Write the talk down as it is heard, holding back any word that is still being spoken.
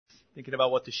thinking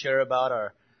about what to share about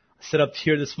our setup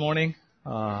here this morning.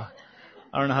 I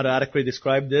don't know how to adequately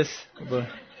describe this, but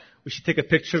we should take a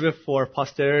picture of it for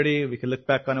posterity. We can look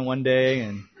back on it one day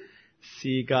and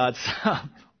see God's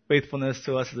faithfulness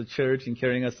to us as a church in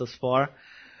carrying us thus far.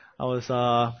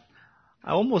 I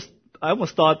almost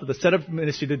thought that the setup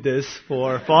ministry did this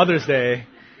for Father's Day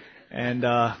and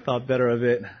thought better of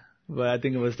it. But I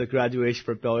think it was the graduation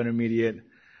for Bell Intermediate.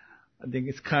 I think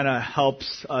it kind of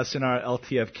helps us in our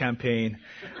LTF campaign.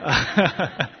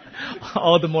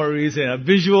 All the more reason, a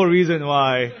visual reason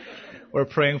why we're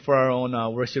praying for our own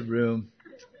worship room.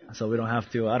 So I don't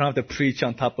have to preach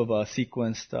on top of a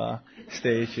sequenced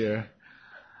stage here.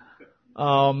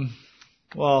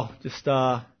 Just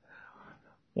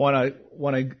want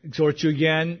to exhort you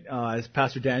again, as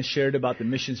Pastor Dan shared about the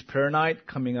missions prayer night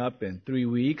coming up in 3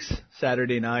 weeks.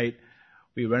 Saturday night,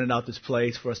 we rented out this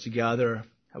place for us to gather,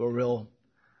 have a real,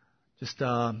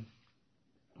 kind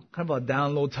of a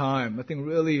download time. Nothing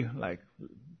really like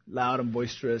loud and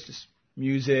boisterous, just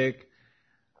music,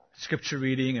 scripture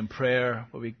reading, and prayer,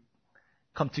 where we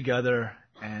come together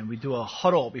and we do a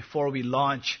huddle before we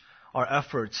launch our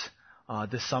efforts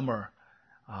this summer.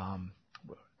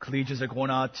 Collegians are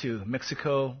going out to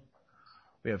Mexico.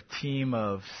 We have a team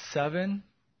of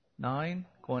 9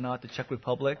 going out to Czech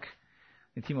Republic.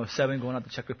 A team of 7 going out to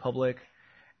Czech Republic.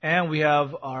 And we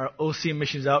have our OC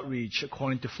missions outreach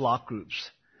according to flock groups.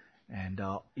 And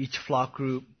each flock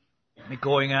group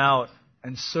going out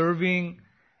and serving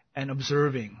and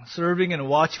observing. Serving and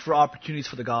watching for opportunities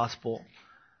for the gospel.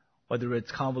 Whether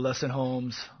it's convalescent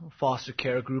homes, foster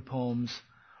care group homes,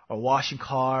 or washing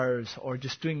cars, or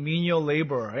just doing menial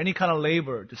labor, or any kind of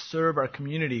labor to serve our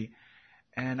community,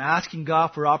 and asking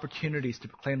God for opportunities to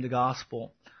proclaim the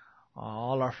gospel.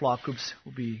 All our flock groups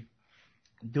will be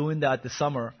doing that this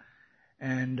summer.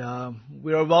 And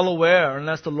we are well aware,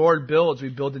 unless the Lord builds, we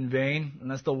build in vain.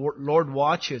 Unless the Lord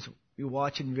watches, we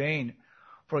watch in vain.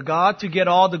 For God to get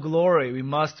all the glory, we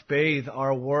must bathe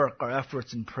our work, our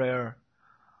efforts in prayer.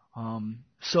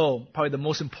 So probably the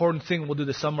most important thing we'll do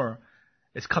this summer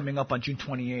is coming up on June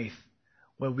 28th,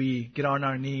 where we get on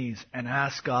our knees and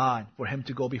ask God for Him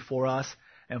to go before us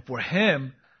and for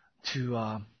Him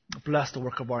to bless the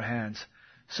work of our hands.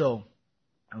 So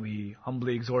we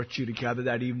humbly exhort you to gather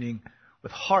that evening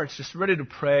with hearts just ready to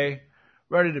pray,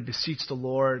 ready to beseech the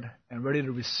Lord, and ready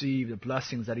to receive the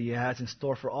blessings that He has in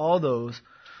store for all those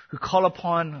who call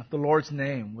upon the Lord's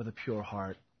name with a pure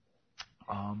heart.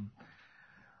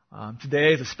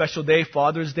 Today is a special day,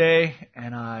 Father's Day,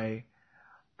 and I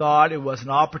thought it was an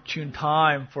opportune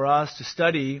time for us to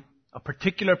study a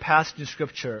particular passage in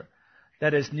Scripture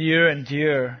that is near and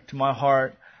dear to my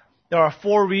heart. There are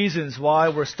 4 reasons why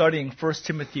we're studying 1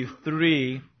 Timothy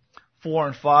 3, 4,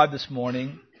 and 5 this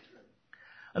morning.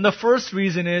 And the first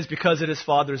reason is because it is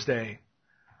Father's Day.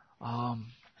 An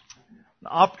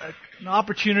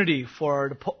opportunity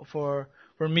for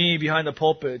me behind the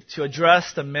pulpit to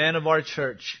address the men of our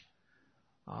church.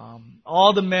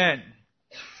 All the men.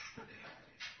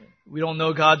 We don't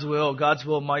know God's will. God's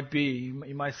will might be,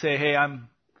 you might say, hey, I'm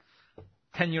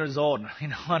 10 years old. I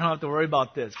don't have to worry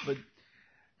about this. But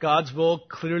God's will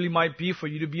clearly might be for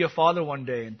you to be a father one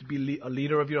day and to be a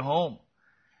leader of your home.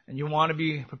 And you want to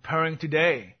be preparing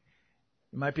today.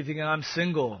 You might be thinking, I'm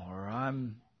single, or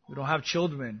we don't have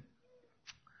children.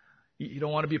 You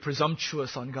don't want to be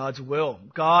presumptuous on God's will.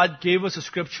 God gave us the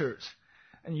Scriptures.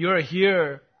 And you're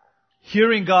here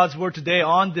hearing God's word today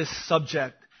on this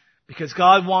subject, because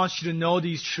God wants you to know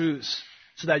these truths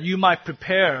so that you might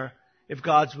prepare, if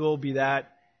God's will be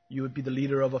that you would be the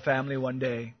leader of a family one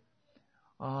day.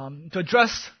 To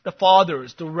address the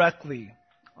fathers directly,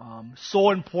 so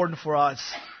important for us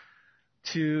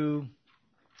to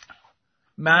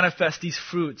manifest these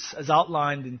fruits as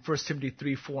outlined in 1 Timothy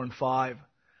 3, 4, and 5.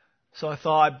 So I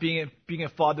thought, being a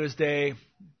Father's Day,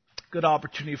 good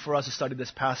opportunity for us to study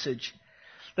this passage.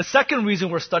 The second reason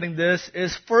we're studying this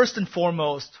is, first and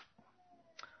foremost,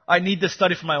 I need this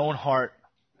study for my own heart.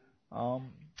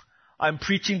 I'm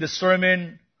preaching the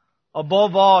sermon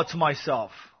above all to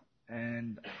myself.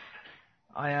 And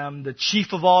I am the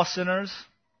chief of all sinners.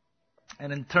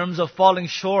 And in terms of falling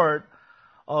short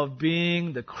of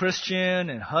being the Christian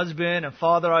and husband and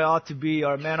father I ought to be,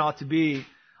 or man ought to be,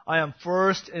 I am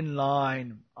first in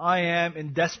line. I am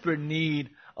in desperate need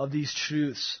of these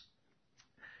truths.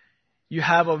 You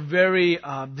have a very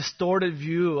distorted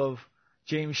view of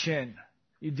James Shin.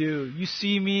 You do. You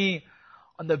see me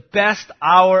on the best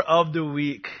hour of the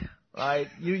week, right?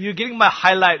 You're getting my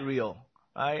highlight reel,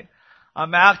 right?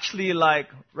 I'm actually like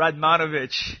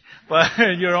Radmanovich, but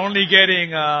you're only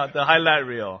getting the highlight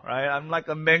reel, right? I'm like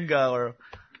a Menga or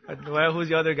Well, who's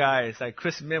the other guy? It's like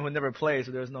Chris Mim, who never plays,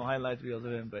 so there's no highlight reels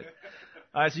of him. But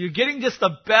so you're getting just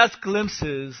the best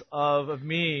glimpses of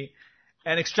me,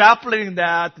 and extrapolating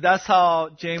that. That's how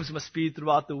James must be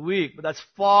throughout the week. But that's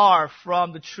far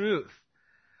from the truth.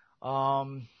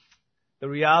 The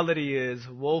reality is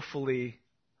I woefully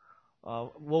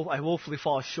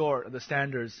fall short of the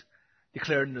standards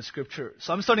declared in the Scripture.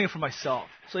 So I'm studying it for myself.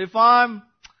 So if I'm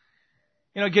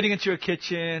getting into your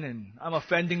kitchen and I'm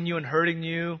offending you and hurting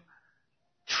you,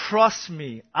 trust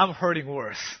me, I'm hurting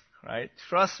worse, right?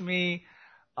 Trust me,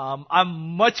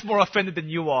 I'm much more offended than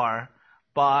you are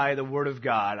by the Word of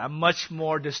God. I'm much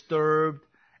more disturbed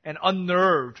and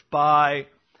unnerved by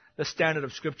the standard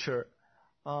of Scripture.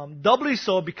 Doubly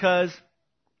so because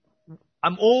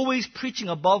I'm always preaching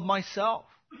above myself.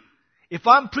 If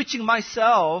I'm preaching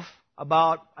myself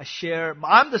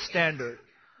I'm the standard.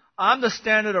 I'm the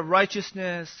standard of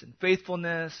righteousness and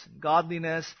faithfulness and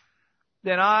godliness,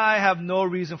 then I have no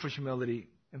reason for humility.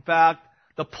 In fact,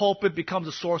 the pulpit becomes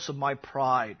a source of my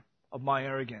pride, of my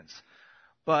arrogance.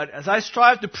 But as I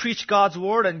strive to preach God's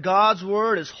Word, and God's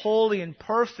Word is holy and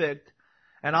perfect,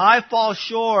 and I fall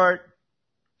short,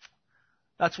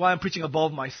 that's why I'm preaching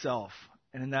above myself.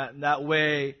 And in that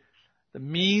way, the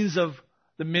means of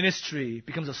the ministry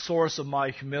becomes a source of my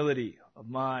humility, of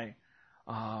my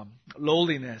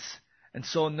lowliness. And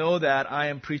so know that I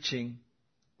am preaching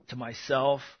to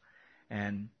myself,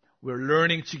 and we're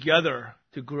learning together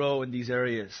to grow in these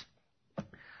areas.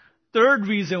 Third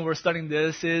reason we're studying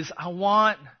this is I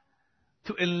want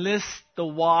to enlist the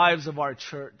wives of our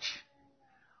church.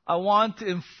 I want to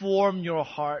inform your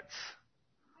hearts.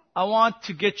 I want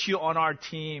to get you on our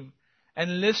team,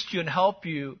 enlist you and help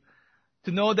you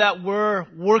to know that we're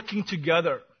working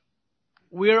together.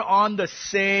 We're on the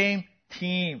same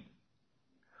team.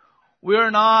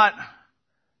 We're not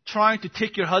trying to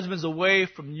take your husbands away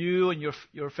from you and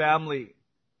your family.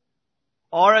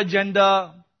 Our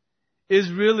agenda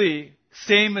is really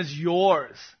same as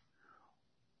yours.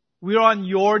 We're on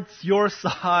your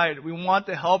side. We want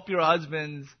to help your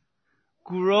husbands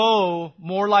grow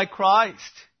more like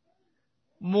Christ,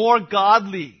 more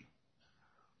godly,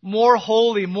 more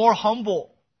holy, more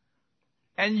humble.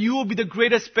 And you will be the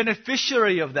greatest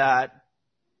beneficiary of that.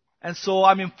 And so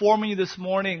I'm informing you this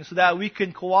morning so that we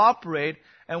can cooperate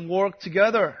and work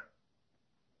together.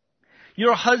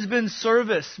 Your husband's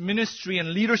service, ministry,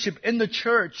 and leadership in the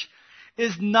church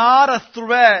is not a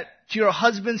threat to your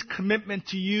husband's commitment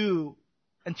to you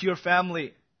and to your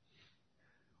family.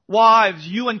 Wives,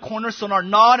 you and Cornerstone are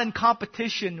not in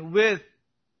competition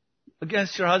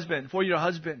against your husband, for your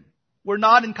husband. We're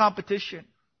not in competition.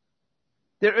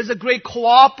 There is a great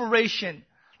cooperation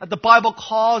that the Bible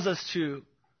calls us to.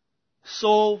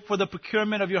 So, for the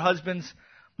procurement of your husband's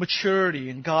maturity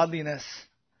and godliness,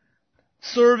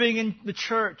 serving in the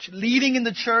church, leading in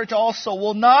the church also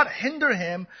will not hinder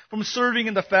him from serving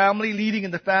in the family, leading in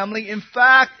the family. In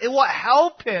fact, it will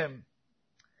help him.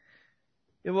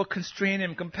 It will constrain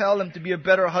him, compel him to be a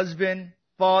better husband,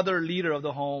 father, leader of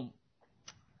the home.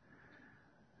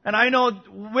 And I know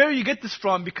where you get this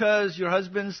from because your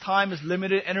husband's time is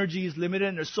limited, energy is limited,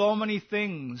 and there's so many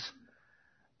things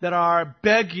that are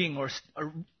begging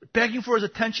for his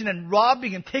attention and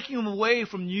robbing and taking him away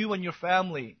from you and your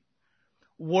family.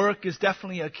 Work is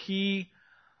definitely a key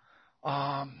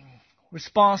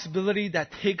responsibility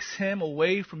that takes him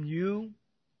away from you.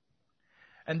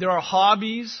 And there are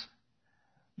hobbies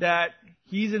that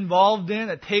he's involved in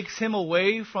that takes him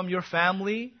away from your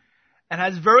family and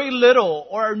has very little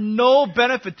or no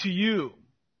benefit to you.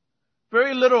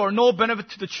 Very little or no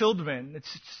benefit to the children.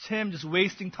 It's just him just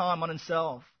wasting time on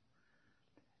himself.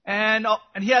 And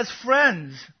he has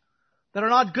friends that are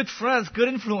not good friends, good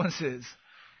influences.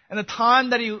 And the time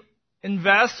that he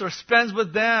invests or spends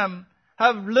with them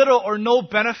have little or no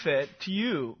benefit to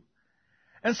you.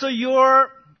 And so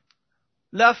you're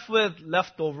left with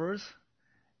leftovers,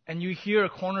 and you hear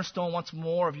Cornerstone wants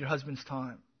more of your husband's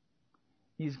time.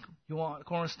 You want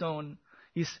Cornerstone,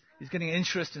 he's getting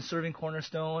interest in serving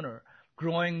Cornerstone or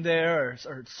growing there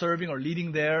or serving or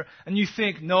leading there. And you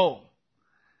think, no,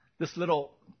 this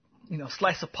little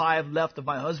slice of pie I've left of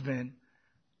my husband,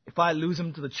 if I lose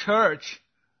him to the church,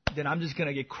 then I'm just going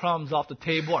to get crumbs off the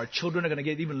table. Our children are going to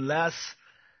get even less.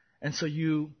 And so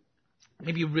you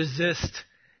maybe resist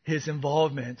his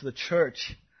involvement into the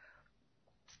church.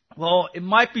 Well, it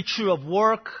might be true of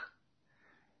work,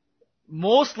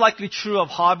 most likely true of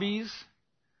hobbies,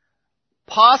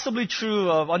 possibly true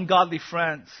of ungodly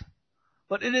friends.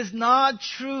 But it is not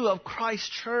true of Christ's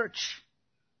church.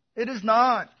 It is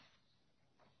not.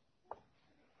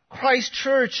 Christ's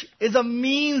church is a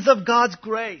means of God's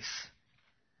grace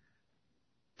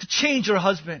to change your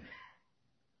husband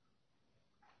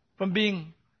from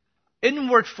being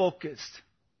inward focused,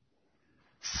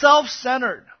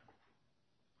 self-centered,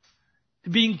 to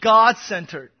being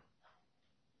God-centered.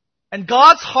 And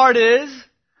God's heart is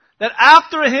that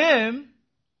after him,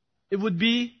 it would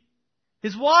be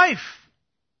his wife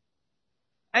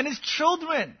and his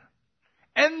children,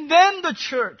 and then the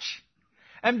church.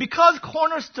 And because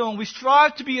Cornerstone, we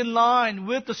strive to be in line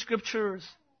with the Scriptures.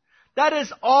 That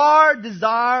is our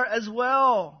desire as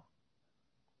well.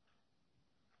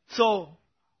 So,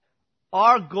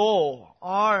 our goal,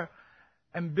 our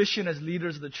ambition as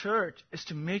leaders of the church is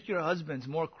to make your husbands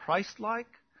more Christ-like,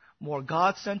 more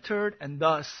God-centered, and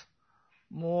thus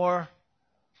more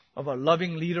of a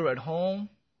loving leader at home.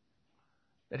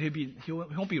 That he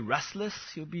won't be restless.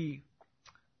 He'll be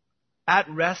at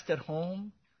rest at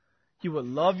home. He will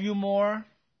love you more,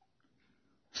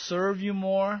 serve you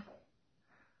more,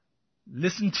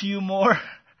 listen to you more,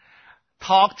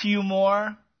 talk to you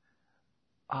more,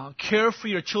 care for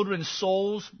your children's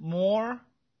souls more.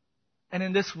 And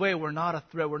in this way, we're not a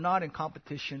threat. We're not in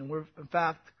competition. In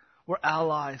fact, we're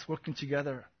allies working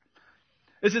together.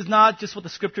 This is not just what the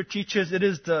Scripture teaches. It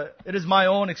is my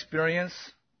own experience.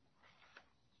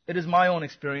 It is my own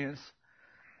experience.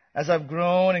 As I've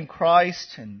grown in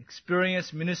Christ and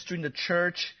experienced ministry in the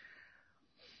church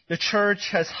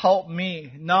has helped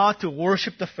me not to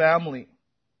worship the family,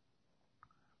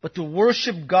 but to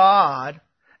worship God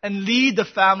and lead the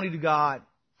family to God.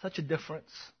 Such a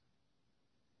difference.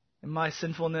 In my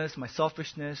sinfulness, my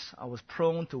selfishness, I was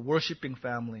prone to worshiping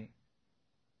family.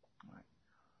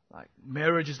 Like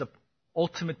marriage is the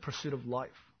ultimate pursuit of life.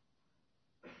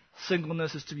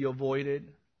 Singleness is to be avoided.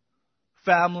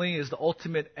 Family is the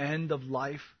ultimate end of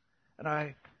life.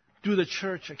 And through the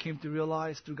church, I came to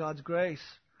realize, through God's grace,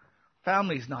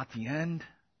 family is not the end.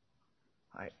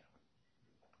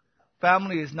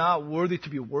 Family is not worthy to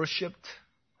be worshipped.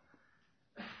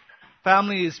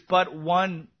 Family is but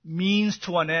one means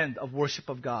to an end of worship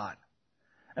of God.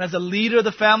 And as a leader of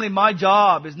the family, my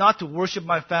job is not to worship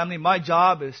my family. My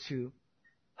job is to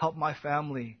help my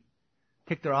family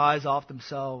take their eyes off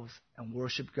themselves and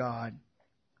worship God.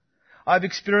 I've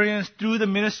experienced through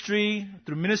ministering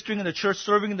in the church,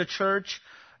 serving in the church,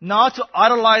 not to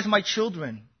idolize my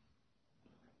children,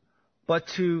 but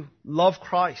to love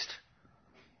Christ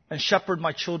and shepherd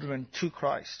my children to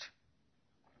Christ.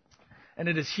 And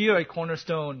it is here at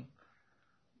Cornerstone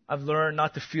I've learned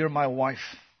not to fear my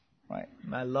wife. Right?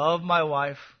 I love my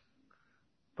wife,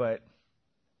 but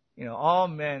all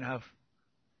men have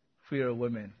fear of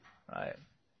women, right?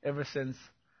 Ever since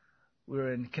we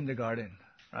were in kindergarten,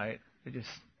 right?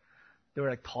 They were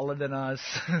like taller than us,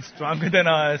 stronger than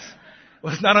us. It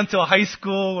was not until high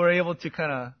school we were able to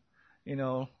kind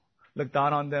of, look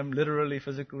down on them literally,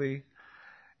 physically.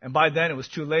 And by then it was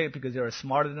too late because they were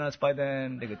smarter than us by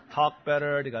then. They could talk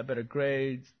better. They got better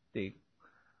grades. They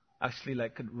actually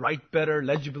could write better,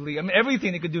 legibly. I mean,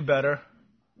 everything they could do better.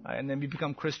 Right? And then we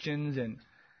become Christians and,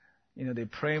 they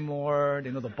pray more.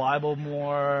 They know the Bible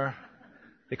more.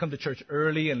 They come to church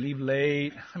early and leave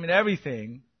late. I mean,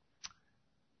 everything.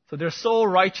 So they're so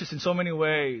righteous in so many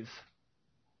ways.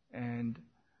 And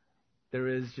there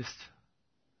is just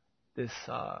this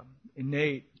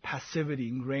innate passivity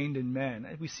ingrained in men.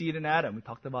 We see it in Adam. We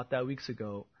talked about that weeks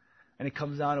ago. And it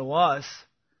comes down to us.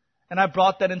 And I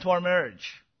brought that into our marriage.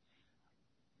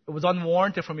 It was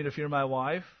unwarranted for me to fear my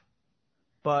wife.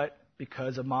 But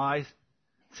because of my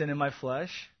sin in my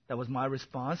flesh, that was my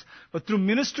response. But through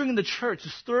ministering in the church,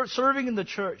 serving in the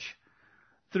church,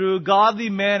 through godly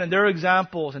men and their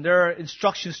examples and their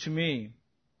instructions to me,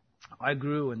 I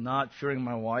grew in not fearing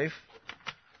my wife,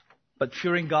 but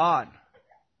fearing God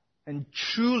and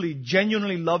truly,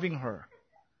 genuinely loving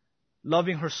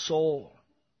her soul,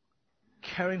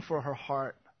 caring for her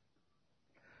heart.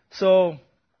 So,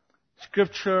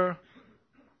 Scripture,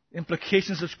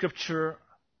 implications of Scripture,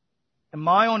 and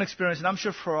my own experience, and I'm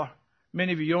sure for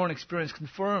many of you, your own experience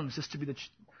confirms this to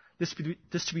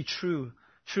be true.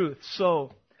 Truth.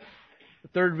 So, the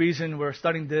third reason we're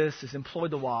studying this is employ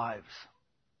the wives.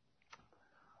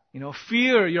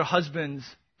 Fear your husbands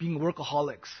being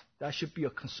workaholics. That should be a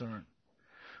concern.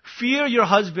 Fear your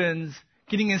husbands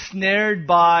getting ensnared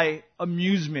by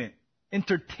amusement,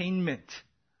 entertainment,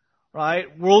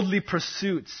 right? Worldly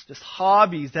pursuits, just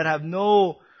hobbies that have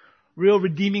no real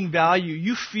redeeming value.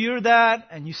 You fear that,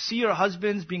 and you see your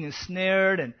husbands being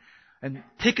ensnared and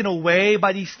taken away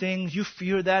by these things. You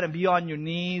fear that and be on your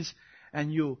knees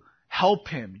and you help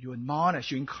him, you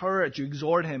admonish, you encourage, you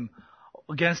exhort him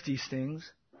against these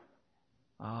things.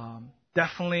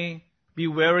 Definitely be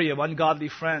wary of ungodly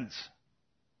friends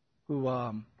who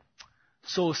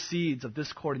sow seeds of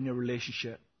discord in your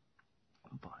relationship.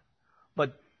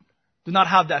 But do not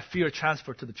have that fear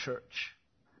transferred to the church.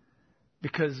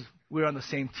 Because we're on the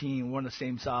same team, we're on the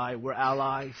same side, we're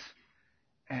allies,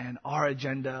 and our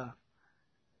agenda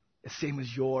is same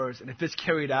as yours. And if it's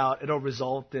carried out, it'll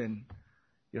result in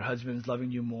your husband's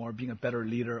loving you more, being a better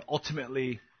leader.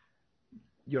 Ultimately,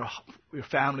 your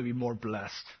family will be more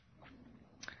blessed.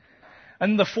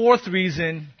 And the fourth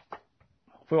reason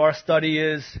for our study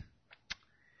is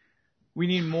we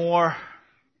need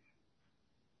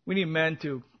men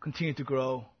to continue to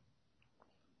grow.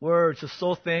 We're just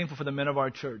so thankful for the men of our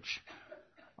church.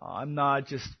 I'm not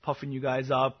just puffing you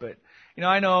guys up, but,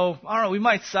 I don't know, we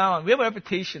have a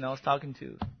reputation. I was talking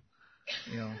to,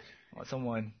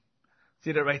 someone. See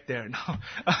it right there. No.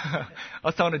 I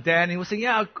was talking to Dan, and he was saying,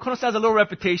 Konos has a little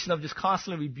reputation of just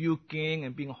constantly rebuking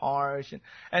and being harsh.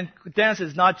 And Dan says,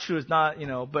 it's not true, it's not,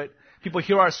 but people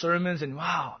hear our sermons and,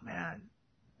 wow, man,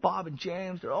 Bob and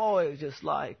James, they're always just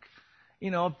like,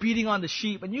 beating on the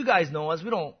sheep. And you guys know us,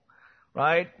 we don't,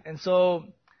 right? And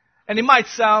it might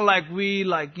sound like we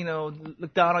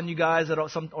look down on you guys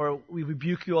or we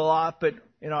rebuke you a lot, but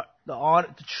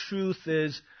the truth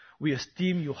is we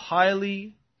esteem you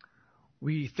highly.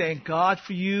 We thank God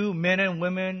for you, men and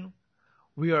women.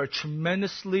 We are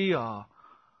tremendously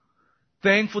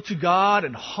thankful to God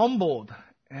and humbled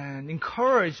and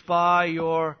encouraged by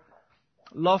your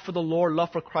love for the Lord,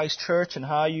 love for Christ Church, and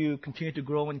how you continue to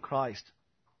grow in Christ.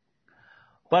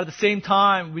 But at the same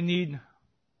time, we need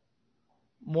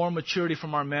more maturity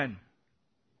from our men,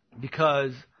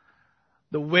 because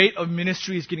the weight of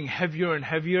ministry is getting heavier and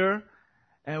heavier,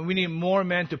 and we need more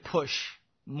men to push,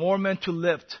 more men to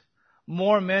lift,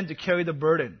 more men to carry the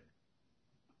burden.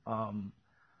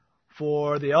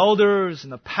 For the elders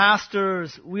and the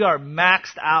pastors, we are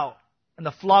maxed out. And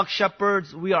the flock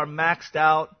shepherds, we are maxed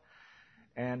out.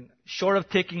 And short of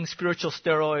taking spiritual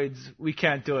steroids, we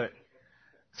can't do it.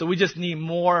 So we just need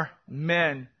more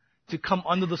men to come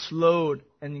under this load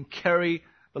and carry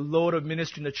the load of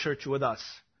ministry in the church with us.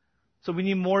 So we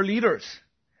need more leaders.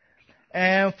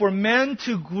 And for men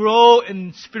to grow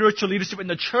in spiritual leadership in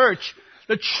the church,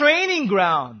 the training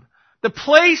ground, the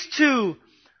place to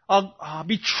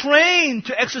be trained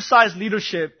to exercise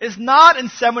leadership is not in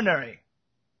seminary.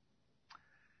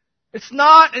 It's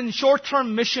not in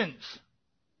short-term missions.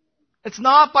 It's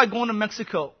not by going to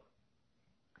Mexico.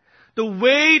 The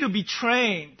way to be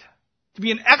trained, to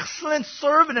be an excellent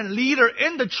servant and leader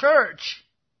in the church,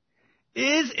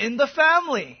 is in the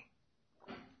family.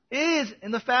 Is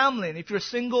in the family. And if you're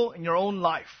single, in your own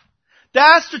life.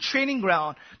 That's the training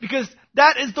ground, because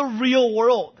that is the real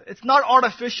world. It's not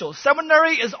artificial.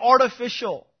 Seminary is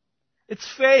artificial. It's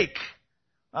fake.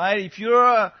 Right? If you're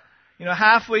a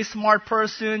halfway smart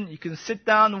person, you can sit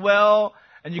down well,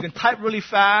 and you can type really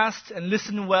fast and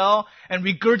listen well and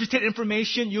regurgitate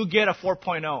information, you'll get a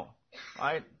 4.0.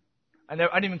 Right? I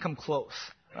didn't even come close.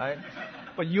 Right?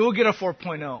 But you'll get a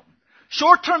 4.0.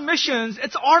 Short-term missions,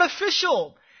 it's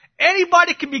artificial.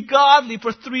 Anybody can be godly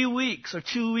for 3 weeks or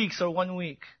 2 weeks or 1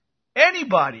 week.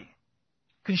 Anybody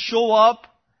can show up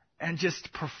and just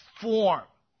perform,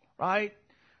 right?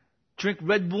 Drink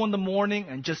Red Bull in the morning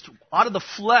and just out of the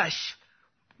flesh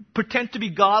pretend to be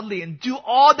godly and do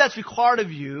all that's required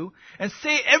of you and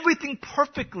say everything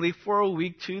perfectly for a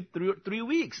week, 2, 3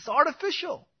 weeks. It's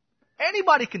artificial.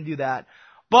 Anybody can do that,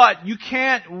 but you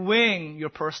can't wing your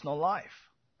personal life.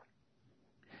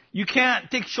 You can't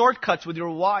take shortcuts with your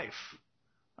wife.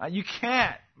 You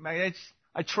can't.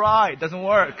 I tried. It doesn't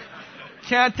work.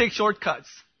 Can't take shortcuts,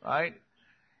 right?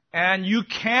 And you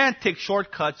can't take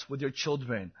shortcuts with your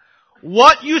children.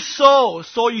 What you sow,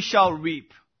 so you shall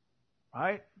reap.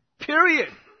 Right? Period.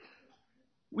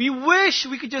 We wish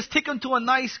we could just take them to a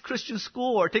nice Christian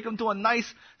school, or take them to a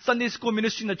nice Sunday school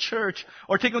ministry in the church,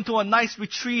 or take them to a nice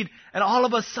retreat, and all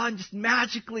of a sudden, just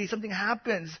magically, something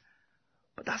happens.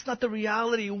 But that's not the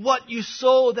reality. What you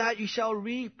sow, that you shall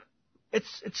reap.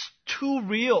 It's too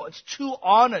real. It's too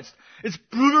honest. It's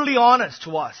brutally honest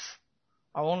to us.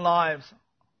 Our own lives,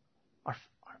 our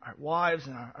wives,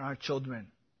 and our children.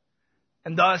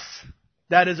 And thus,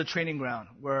 that is a training ground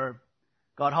where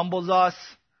God humbles us,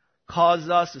 causes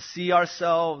us to see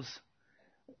ourselves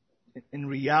in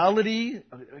reality.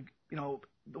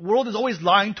 The world is always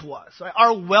lying to us. Right?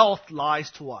 Our wealth lies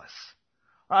to us.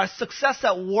 Our success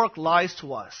at work lies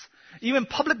to us. Even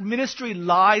public ministry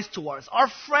lies to us. Our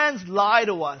friends lie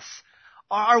to us.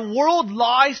 Our world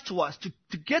lies to us.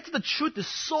 To get to the truth is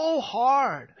so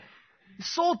hard.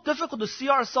 It's so difficult to see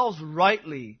ourselves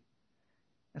rightly.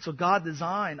 And so God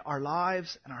designed our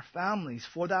lives and our families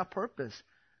for that purpose,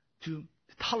 to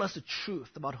tell us the truth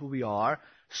about who we are,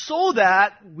 so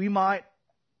that we might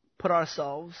put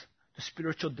ourselves to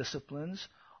spiritual disciplines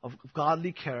of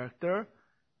godly character,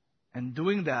 and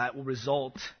doing that will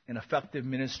result in effective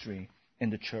ministry in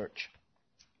the church.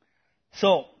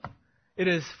 So, it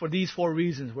is for these 4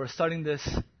 reasons we're studying this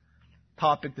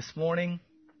topic this morning.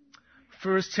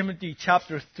 1 Timothy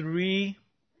chapter 3,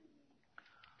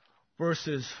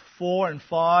 verses 4 and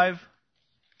 5.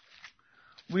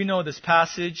 We know this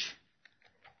passage.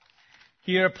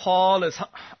 Here Paul is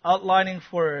outlining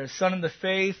for his son in the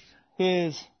faith,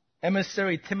 his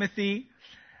emissary Timothy,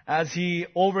 as he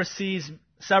oversees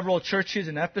several churches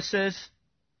in Ephesus,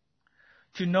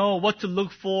 to know what to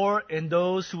look for in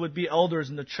those who would be elders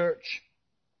in the church.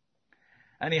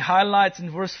 And he highlights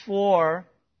in verse 4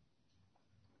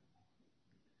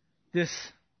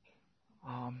 this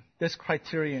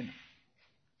criterion.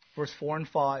 Verse 4 and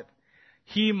 5.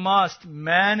 He must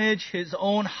manage his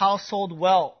own household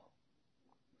well,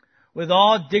 with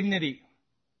all dignity,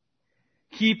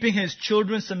 keeping his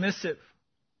children submissive.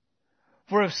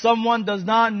 For if someone does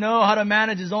not know how to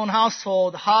manage his own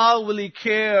household, how will he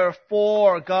care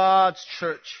for God's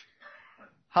church?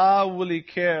 How will he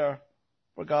care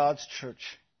for God's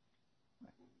church?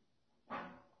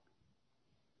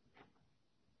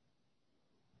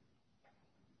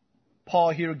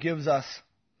 Paul here gives us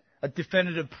a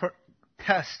definitive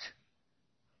test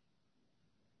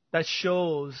that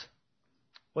shows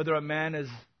whether a man is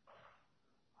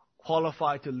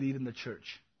qualified to lead in the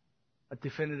church. A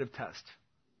definitive test.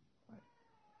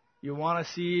 You want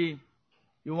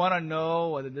to know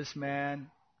whether this man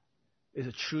is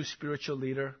a true spiritual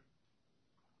leader?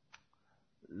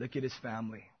 Look at his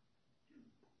family.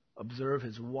 Observe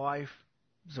his wife.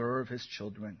 Observe his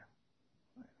children.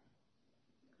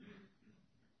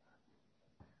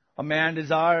 A man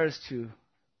desires to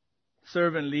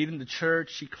serve and lead in the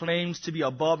church. He claims to be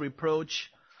above reproach.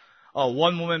 A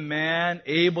one-woman man,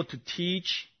 able to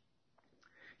teach.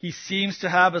 He seems to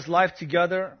have his life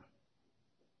together.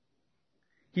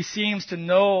 He seems to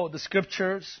know the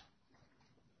scriptures.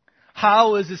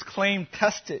 How is his claim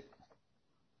tested?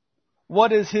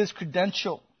 What is his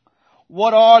credential?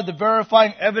 What are the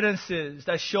verifying evidences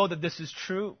that show that this is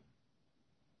true?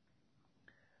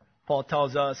 Paul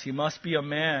tells us he must be a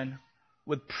man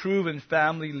with proven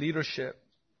family leadership.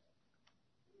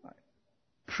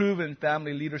 Proven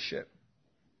family leadership.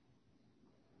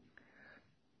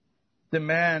 The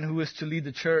man who is to lead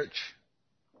the church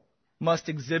must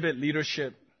exhibit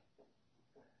leadership,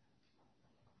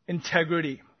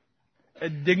 integrity,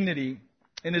 and dignity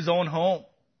in his own home.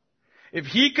 If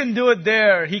he can do it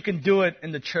there, he can do it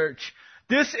in the church.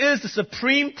 This is the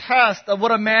supreme test of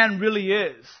what a man really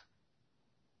is.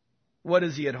 What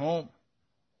is he at home?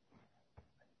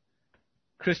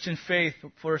 Christian faith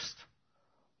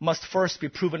must first be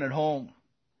proven at home.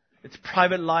 It's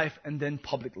private life and then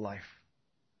public life.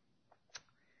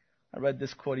 I read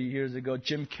this quote years ago.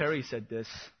 Jim Carrey said this.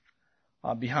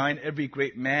 Behind every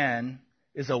great man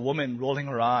is a woman rolling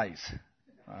her eyes.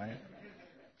 Right?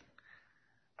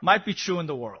 Might be true in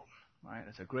the world. Right?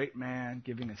 It's a great man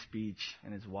giving a speech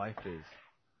and his wife is,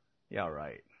 yeah,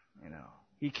 right.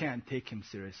 He can't take him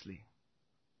seriously.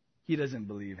 He doesn't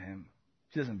believe him.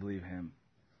 She doesn't believe him.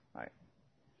 Right?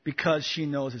 Because she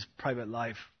knows his private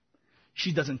life,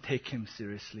 she doesn't take him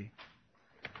seriously.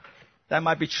 That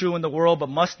might be true in the world, but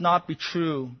must not be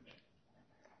true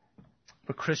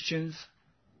for Christians,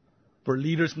 for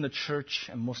leaders in the church,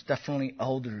 and most definitely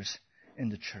elders in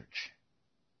the church.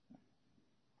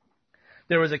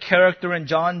 There was a character in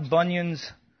John Bunyan's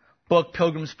book,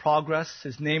 Pilgrim's Progress.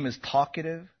 His name is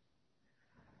Talkative.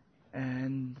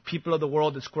 And the people of the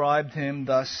world described him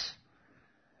thus: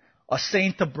 a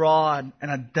saint abroad and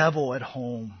a devil at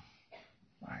home.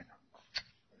 Right?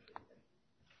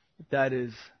 That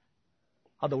is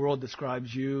how the world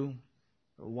describes you,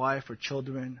 or wife, or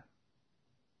children,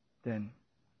 then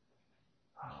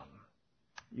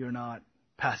you're not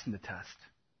passing the test.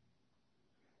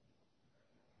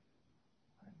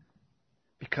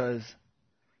 Because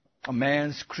a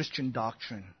man's Christian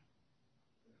doctrine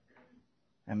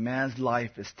and man's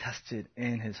life is tested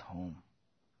in his home.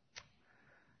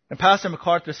 And Pastor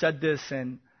MacArthur said this,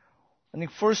 and I think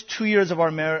first 2 years of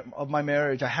my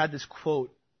marriage, I had this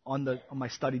quote on my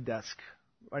study desk,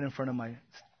 right in front of my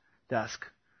desk,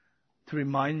 to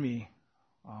remind me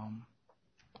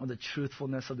of the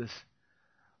truthfulness of this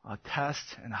test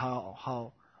and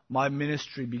how my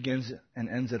ministry begins and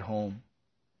ends at home.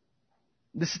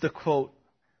 This is the quote: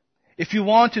 "If you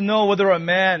want to know whether a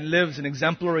man lives an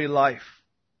exemplary life,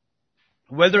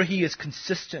 whether he is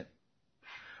consistent,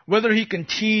 whether he can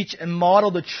teach and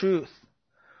model the truth,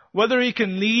 whether he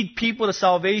can lead people to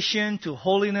salvation, to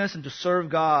holiness, and to serve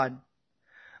God,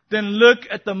 then look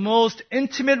at the most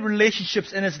intimate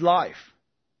relationships in his life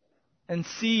and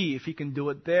see if he can do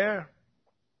it there.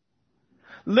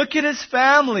 Look at his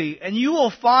family, and you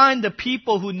will find the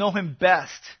people who know him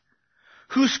best,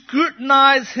 who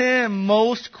scrutinize him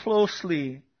most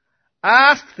closely.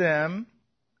 Ask them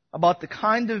about the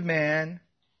kind of man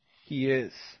he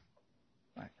is.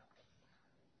 Right.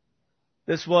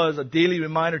 This was a daily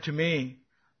reminder to me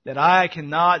that I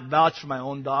cannot vouch for my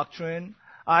own doctrine.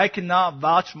 I cannot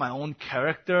vouch for my own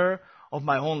character of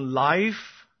my own life.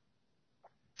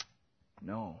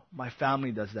 No, my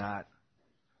family does that.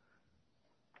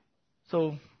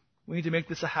 So we need to make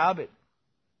this a habit.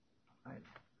 Right?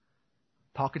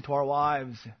 Talking to our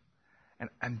wives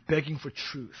and begging for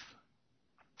truth.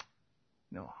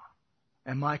 No.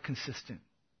 Am I consistent?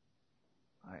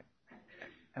 Right?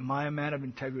 Am I a man of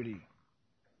integrity?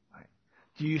 Right?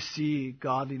 Do you see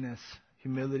godliness,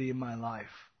 humility in my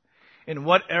life? In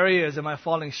what areas am I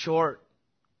falling short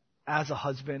as a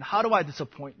husband? How do I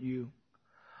disappoint you?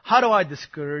 How do I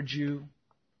discourage you?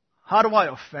 How do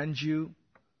I offend you?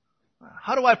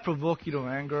 How do I provoke you to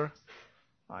anger?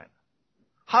 Right.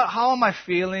 How am I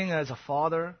feeling as a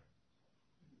father?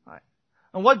 Right.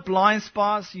 And what blind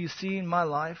spots do you see in my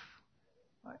life?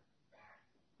 Right.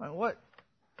 Right.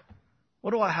 What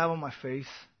do I have on my face?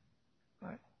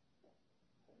 Right.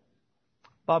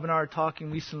 Bob and I were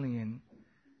talking recently, and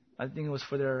I think it was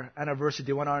for their anniversary.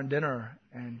 They went out on dinner,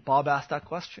 and Bob asked that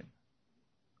question.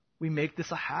 We make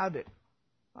this a habit,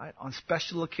 right? On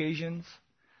special occasions.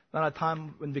 Not a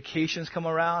time when vacations come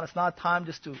around. It's not a time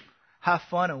just to have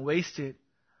fun and waste it,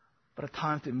 but a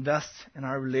time to invest in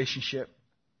our relationship,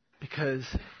 because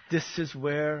this is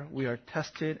where we are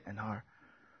tested and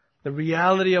the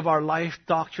reality of our life,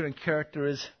 doctrine, and character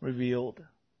is revealed.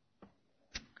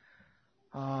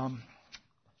 Let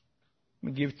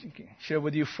me share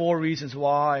with you 4 reasons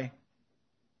why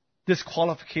this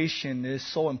qualification is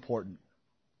so important.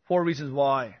 4 reasons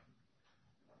why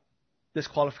this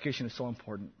qualification is so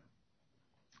important.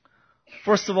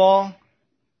 First of all,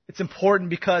 it's important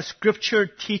because Scripture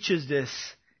teaches this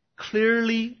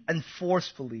clearly and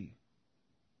forcefully.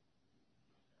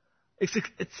 It's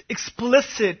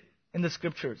explicit in the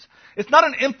Scriptures. It's not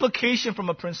an implication from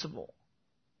a principle.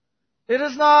 It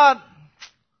is not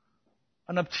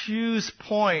an obtuse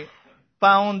point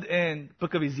found in the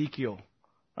book of Ezekiel,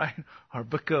 right? Or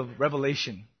book of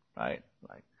Revelation, right?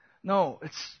 Like, no,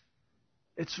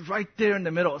 it's right there in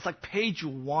the middle. It's like page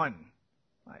 1.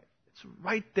 Right? It's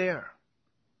right there.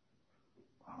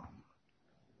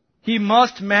 He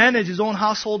must manage his own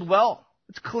household well.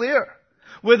 It's clear.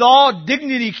 With all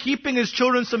dignity, keeping his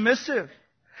children submissive.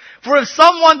 For if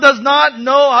someone does not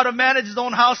know how to manage his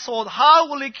own household, how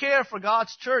will he care for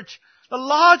God's church? The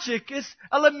logic is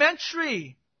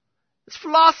elementary. It's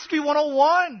philosophy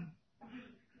 101.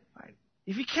 Right?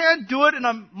 If he can't do it in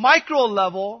a micro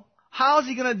level, how is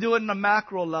he going to do it in a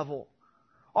macro level?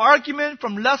 Argument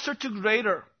from lesser to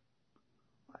greater.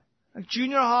 Like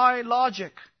junior high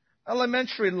logic,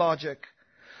 elementary logic.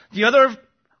 The other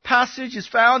passage is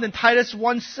found in Titus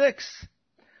 1:6.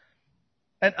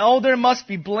 An elder must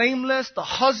be blameless, the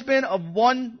husband of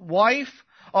one wife,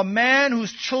 a man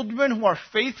whose children who are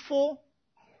faithful,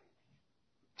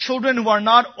 children who are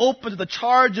not open to the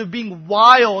charge of being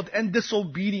wild and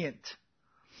disobedient.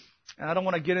 And I don't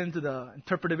want to get into the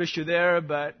interpretive issue there,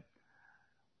 but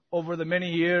over the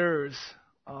many years,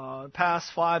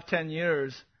 past 5-10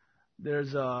 years,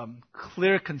 there's a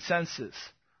clear consensus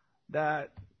that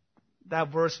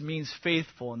verse means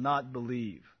faithful, not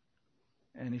believe.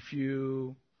 And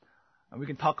we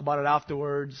can talk about it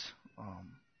afterwards.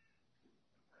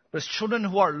 But it's children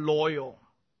who are loyal.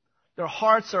 Their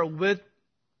hearts are with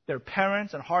their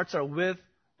parents and hearts are with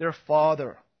their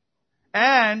father.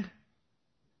 And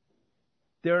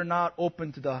they're not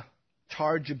open to the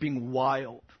charge of being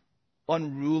wild,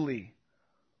 unruly,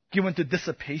 given to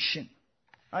dissipation.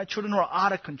 Right? Children who are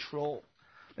out of control.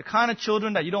 The kind of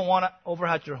children that you don't want over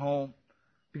at your home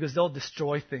because they'll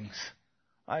destroy things.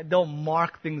 Right? They'll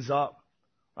mark things up.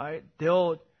 Right?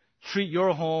 They'll treat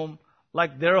your home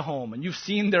like their home. And you've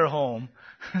seen their home.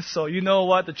 So you know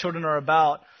what the children are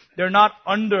about. They're not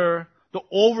under the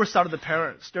oversight of the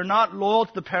parents. They're not loyal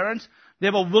to the parents. They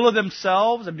have a will of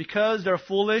themselves. And because they're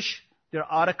foolish, they're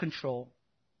out of control.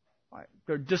 Right?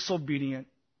 They're disobedient.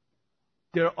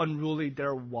 They're unruly.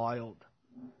 They're wild.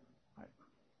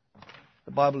 Right?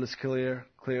 The Bible is clear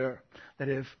that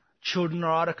if children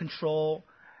are out of control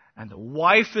and the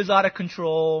wife is out of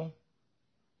control,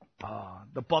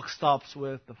 the buck stops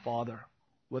with the father,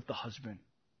 with the husband.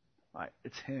 Right?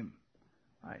 It's him.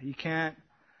 Right? He can't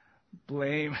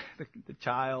blame the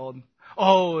child.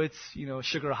 Oh, it's,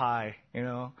 sugar high,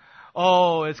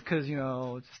 Oh, it's because,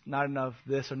 just not enough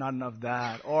this or not enough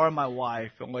that. Or my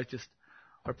wife, or just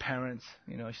her parents,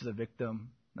 she's a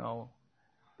victim. No,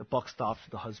 the buck stops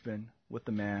with the husband, with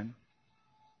the man.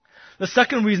 The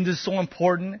second reason this is so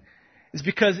important is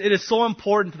because it is so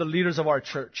important to the leaders of our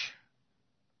church.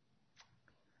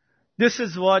 This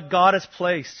is what God has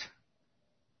placed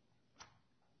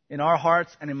in our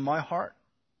hearts and in my heart.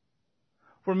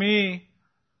 For me,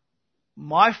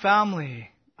 my family,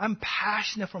 I'm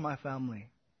passionate for my family.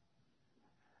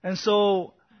 And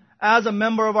so, as a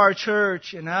member of our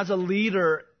church and as a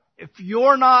leader, if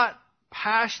you're not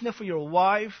passionate for your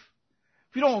wife,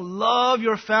 if you don't love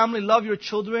your family, love your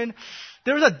children,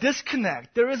 there is a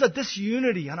disconnect. There is a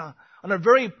disunity on a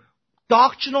very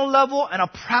doctrinal level and a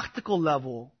practical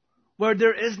level where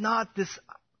there is not this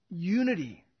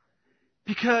unity.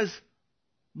 Because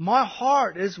my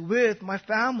heart is with my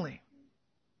family.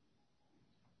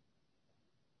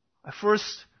 I first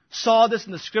saw this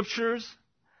in the scriptures,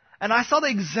 and I saw the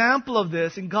example of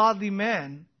this in godly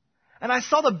men, and I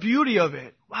saw the beauty of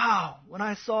it. Wow, when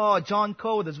I saw John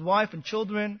Coe with his wife and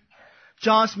children,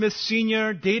 John Smith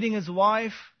Sr. dating his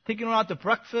wife, taking her out to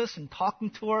breakfast and talking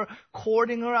to her,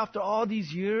 courting her after all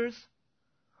these years,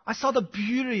 I saw the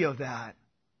beauty of that,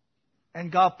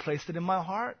 and God placed it in my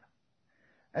heart.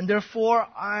 And therefore,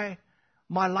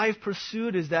 my life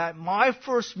pursuit is that my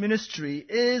first ministry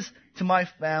is to my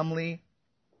family.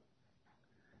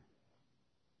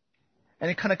 And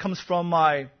it kind of comes from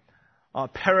my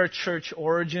parachurch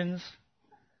origins.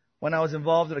 When I was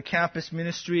involved in a campus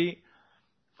ministry,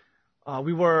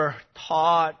 we were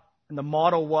taught, and the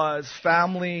motto was,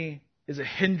 family is a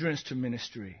hindrance to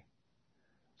ministry.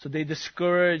 So they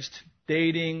discouraged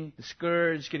dating,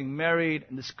 discouraged getting married,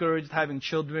 and discouraged having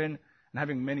children and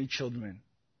having many children.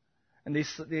 And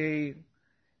they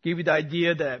gave you the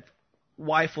idea that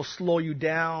wife will slow you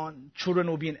down, children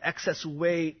will be in excess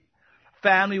weight,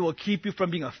 family will keep you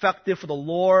from being effective for the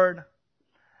Lord.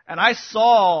 And I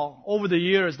saw over the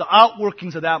years the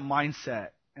outworkings of that mindset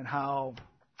and how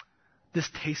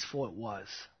distasteful it was.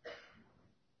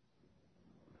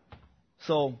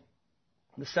 So,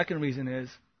 the second reason is,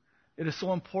 it is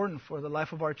so important for the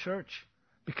life of our church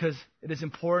because it is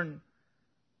important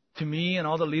to me and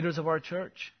all the leaders of our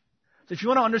church. So if you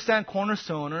want to understand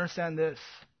Cornerstone, understand this.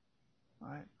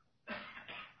 Right?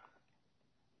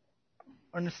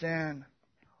 Understand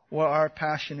what our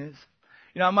passion is.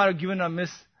 I might have given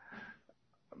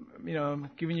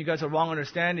giving you guys a wrong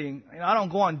understanding. I don't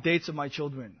go on dates with my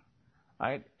children.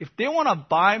 Right? If they want to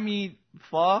buy me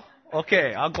pho,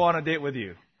 okay, I'll go on a date with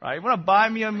you. Right? You want to buy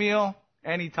me a meal?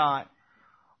 Anytime.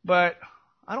 But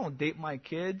I don't date my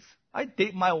kids. I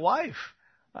date my wife.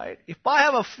 Right? If I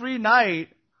have a free night,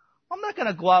 I'm not going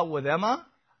to go out with Emma.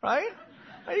 Right?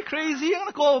 Are you crazy? I'm going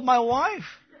to go out with my wife.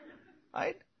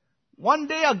 Right? One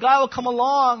day a guy will come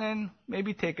along and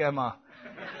maybe take Emma.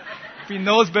 If he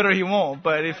knows better, he won't.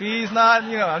 But if he's not,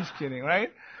 I'm just kidding,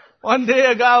 right? One day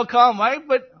a guy will come, right?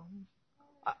 But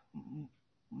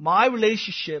my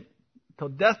relationship till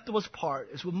death do us part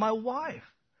is with my wife.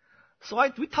 So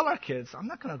we tell our kids, I'm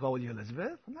not going to go with you,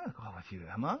 Elizabeth. I'm not going to go out with you,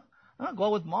 Emma. I'm going to go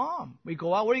out with Mom. We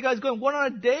go out. Where are you guys going? We're going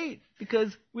on a date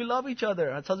because we love each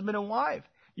other as husband and wife.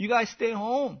 You guys stay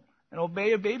home and obey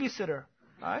your babysitter,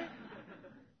 right?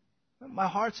 My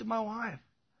heart's with my wife.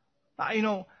 I don't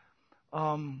know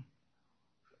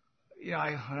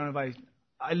if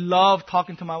I love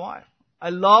talking to my wife.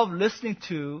 I love listening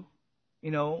to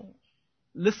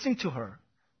her.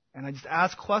 And I just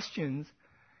ask questions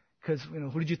because,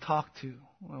 who did you talk to?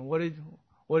 What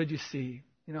did you see?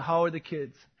 How are the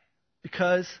kids?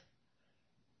 Because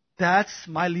that's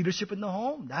my leadership in the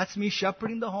home. That's me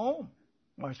shepherding the home.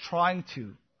 Or trying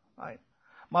to, right?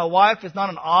 My wife is not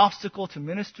an obstacle to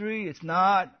ministry. It's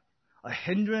not a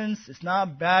hindrance. It's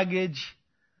not baggage.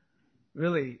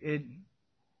 Really,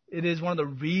 it is one of the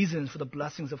reasons for the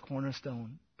blessings of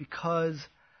Cornerstone. Because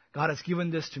God has given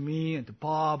this to me and to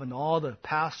Bob and all the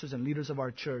pastors and leaders of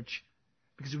our church.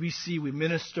 Because we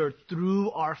minister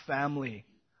through our family,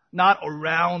 not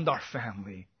around our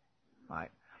family. Right?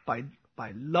 By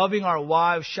loving our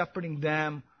wives, shepherding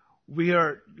them, we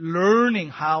are learning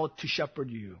how to shepherd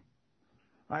you.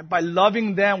 Right? By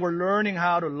loving them, we're learning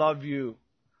how to love you.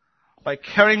 By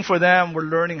caring for them, we're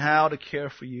learning how to care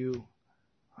for you.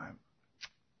 Right?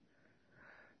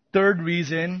 Third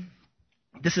reason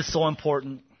this is so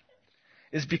important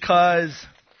is because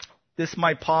this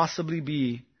might possibly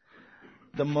be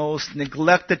the most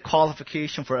neglected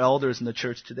qualification for elders in the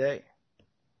church today.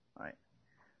 Right?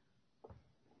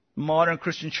 Modern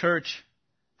Christian church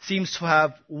seems to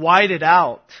have whited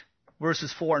out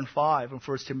verses 4 and 5 in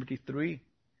 1 Timothy 3.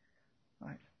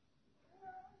 Right?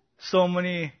 So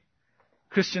many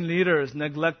Christian leaders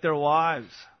neglect their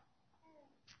wives.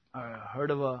 I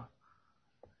heard of a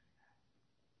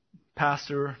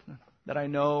pastor that I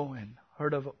know and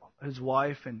heard of his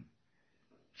wife, and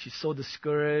she's so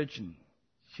discouraged and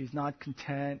she's not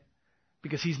content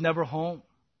because he's never home.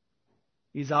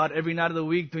 He's out every night of the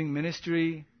week doing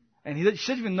ministry, and she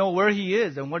doesn't even know where he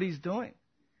is and what he's doing.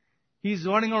 He's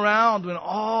running around doing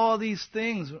all these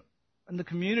things in the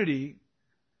community,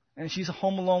 and she's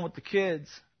home alone with the kids,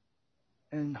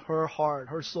 and her heart,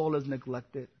 her soul is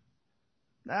neglected.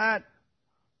 That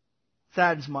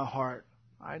saddens my heart.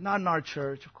 Not in our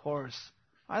church, of course.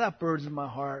 That burdens my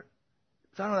heart.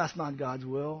 Because I know that's not God's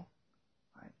will.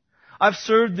 I've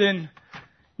served in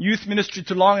youth ministry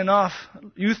long enough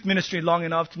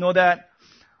to know that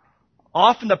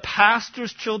often the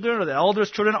pastor's children or the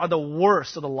elder's children are the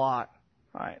worst of the lot.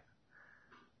 Right?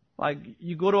 Like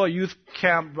you go to a youth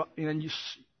camp, and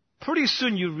pretty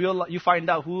soon you find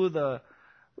out who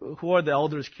are the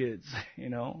elders' kids,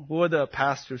 who are the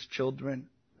pastor's children.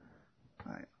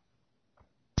 Right?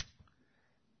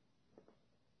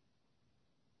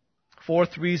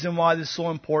 Fourth reason why this is so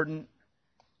important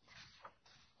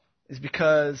is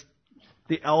because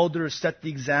the elders set the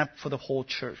example for the whole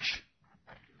church.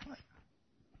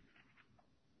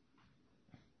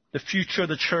 The future of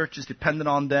the church is dependent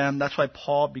on them. That's why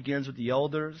Paul begins with the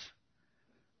elders.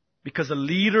 Because the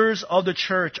leaders of the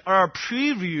church are a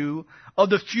preview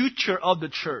of the future of the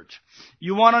church.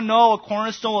 You want to know what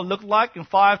Cornerstone will look like in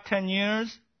 5-10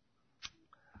 years?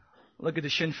 Look at the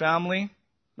Shin family.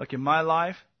 Look at my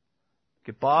life.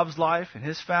 Look at Bob's life and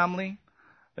his family.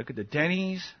 Look at the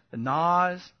Denny's, the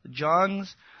Nas, the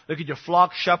Jungs. Look at your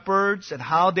flock shepherds and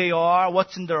how they are,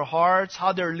 what's in their hearts,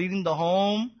 how they're leading the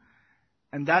home.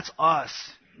 And that's us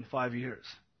in 5 years.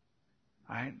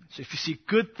 Right? So if you see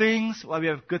good things, well, we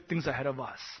have good things ahead of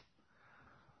us.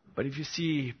 But if you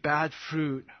see bad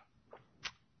fruit,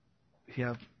 we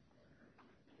have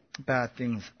bad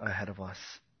things ahead of us.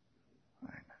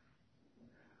 Right?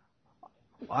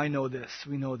 I know this.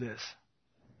 We know this.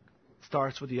 It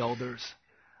starts with the elders,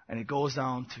 and it goes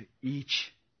down to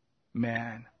each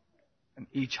man and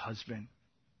each husband.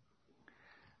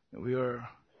 We were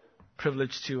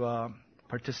privileged to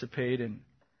participate and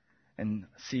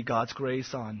see God's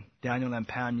grace on Daniel and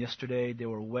Pam yesterday. They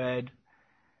were wed,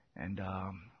 and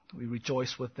we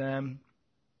rejoiced with them.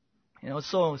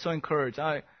 So encouraged.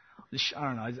 I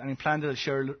don't know. I planned to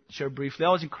share briefly. I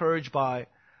was encouraged by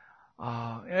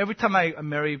every time I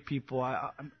marry people.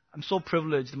 I'm so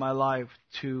privileged in my life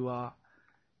to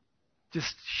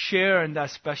just share in that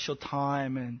special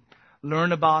time and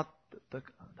learn about the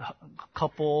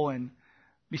couple and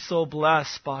be so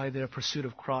blessed by their pursuit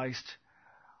of Christ.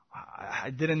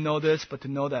 I didn't know this, but to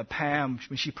know that Pam,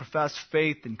 when she professed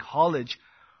faith in college,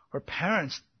 her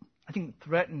parents, I think,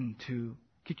 threatened to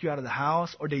kick you out of the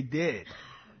house, or they did.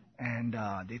 And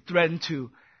they threatened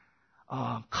to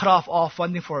cut off all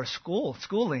funding for her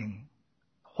schooling,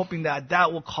 hoping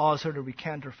that will cause her to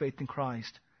recant her faith in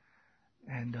Christ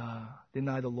and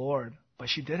deny the Lord. But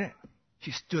she didn't.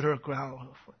 She stood her ground,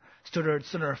 stood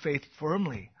her faith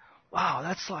firmly. Wow,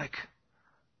 that's like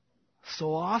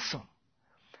so awesome.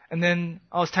 And then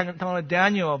I was talking to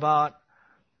Daniel about,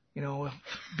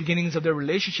 beginnings of their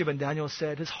relationship, and Daniel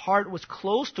said his heart was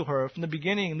close to her from the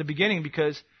beginning,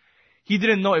 because he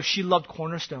didn't know if she loved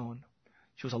Cornerstone.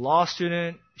 She was a law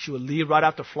student. She would leave right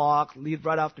after flock, leave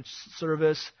right after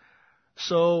service.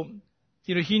 So,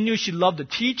 he knew she loved the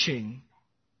teaching,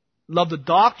 loved the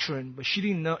doctrine, but he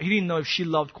didn't know if she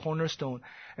loved Cornerstone.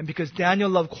 And because Daniel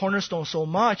loved Cornerstone so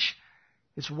much,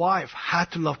 his wife had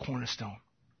to love Cornerstone,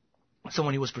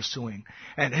 someone he was pursuing.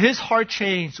 And his heart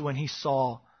changed when he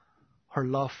saw her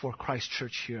love for Christ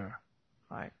Church here.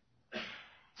 Right?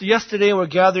 So yesterday we're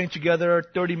gathering together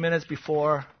 30 minutes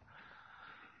before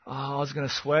I was going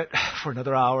to sweat for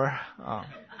another hour.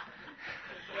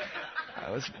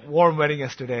 It was a warm wedding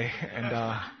yesterday,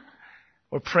 and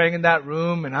we're praying in that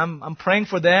room, and I'm praying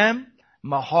for them. In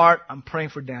my heart, I'm praying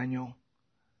for Daniel.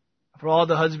 For all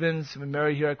the husbands who've been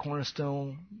married here at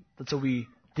Cornerstone, that's what we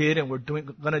did and we're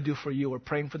going to do for you. We're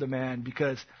praying for the man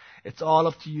because it's all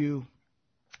up to you.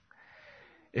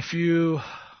 If you,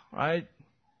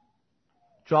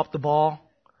 drop the ball,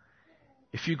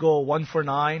 if you go 1 for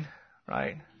 9,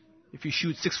 right? If you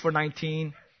shoot 6 for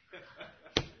 19,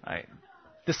 right?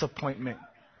 Disappointment,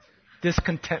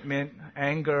 discontentment,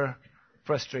 anger,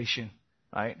 frustration,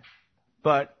 right?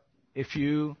 But if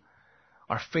you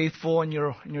are faithful in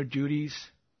your duties,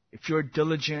 if you're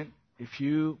diligent, if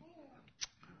you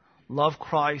love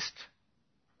Christ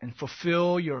and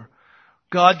fulfill your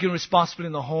God-given responsibility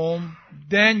in the home,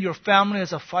 then your family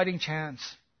has a fighting chance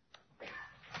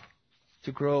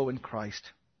to grow in Christ.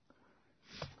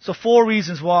 So 4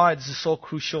 reasons why this is so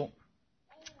crucial.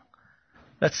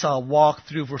 Let's walk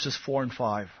through verses 4 and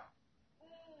 5.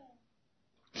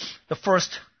 The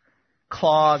first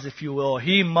clause, if you will,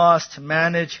 he must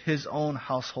manage his own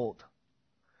household.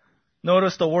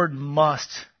 Notice the word must.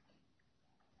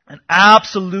 An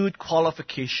absolute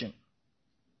qualification.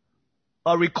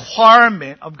 A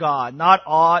requirement of God. Not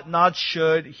ought, not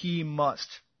should, he must.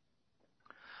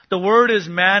 The word is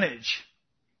manage.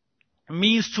 It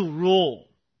means to rule,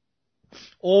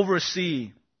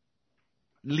 oversee,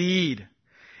 lead.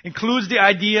 Includes the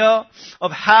idea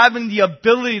of having the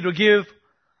ability to give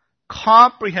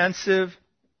comprehensive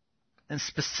and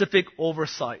specific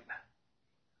oversight,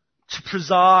 to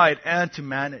preside and to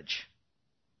manage.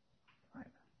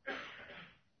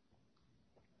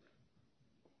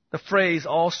 The phrase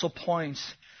also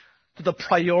points to the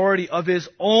priority of his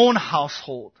own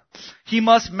household. He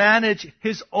must manage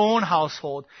his own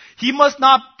household. He must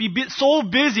not be so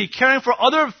busy caring for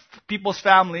other people's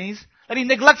families that he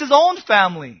neglects his own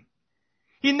family.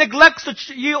 He neglects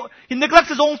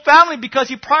his own family because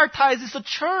he prioritizes the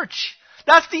church.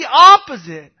 That's the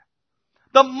opposite.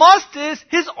 The must is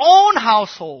his own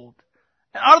household.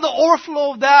 And out of the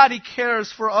overflow of that, he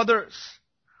cares for others.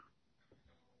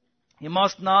 He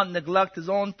must not neglect his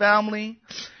own family,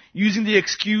 using the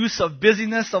excuse of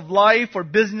busyness of life or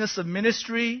busyness of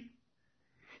ministry.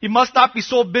 He must not be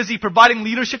so busy providing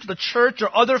leadership to the church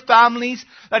or other families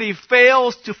that he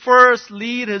fails to first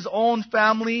lead his own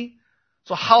family.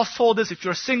 So household is, if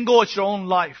you're single, it's your own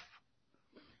life.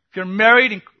 If you're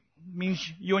married, it means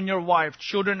you and your wife.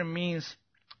 Children, it means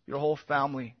your whole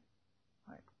family.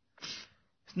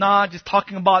 It's not just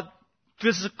talking about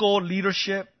physical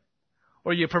leadership,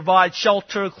 where you provide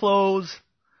shelter, clothes,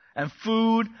 and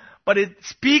food, but it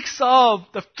speaks of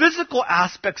the physical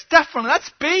aspects. Definitely,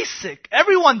 that's basic.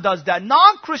 Everyone does that.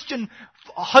 Non-Christian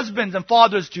husbands and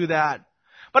fathers do that.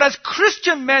 But as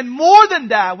Christian men, more than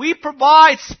that, we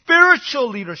provide spiritual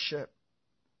leadership.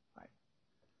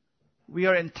 We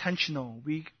are intentional.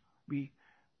 We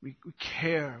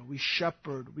care. We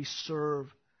shepherd. We serve.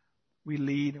 We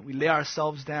lead. We lay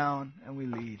ourselves down and we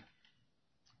lead.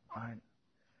 Right.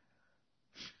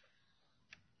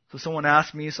 So someone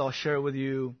asked me, so I'll share it with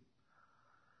you.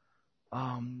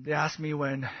 They asked me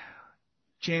when,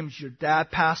 James, your dad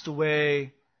passed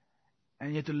away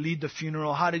and you had to lead the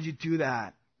funeral. How did you do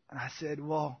that? And I said,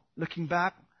 well, looking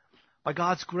back, by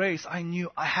God's grace, I knew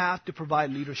I have to provide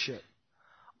leadership.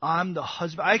 I'm the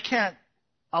husband. I can't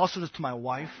outsource this to my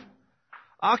wife.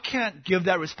 I can't give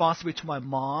that responsibility to my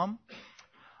mom.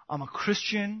 I'm a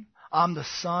Christian. I'm the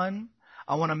son.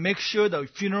 I want to make sure the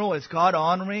funeral is God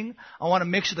honoring. I want to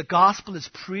make sure the gospel is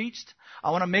preached.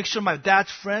 I want to make sure my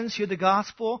dad's friends hear the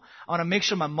gospel. I want to make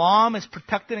sure my mom is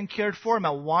protected and cared for. My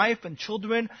wife and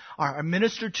children are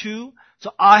ministered to.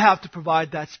 So I have to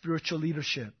provide that spiritual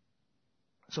leadership.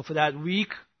 So for that week,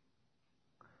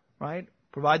 right,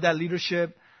 provide that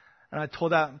leadership. And I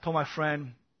told my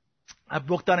friend, I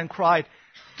broke down and cried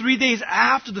 3 days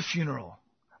after the funeral.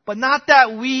 But not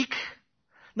that week.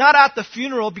 Not at the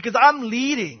funeral, because I'm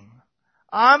leading.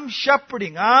 I'm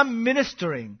shepherding. I'm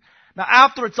ministering. Now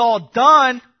after it's all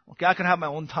done, okay, I can have my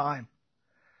own time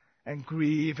and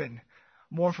grieve and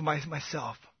mourn for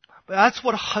myself. But that's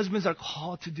what husbands are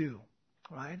called to do,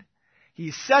 right?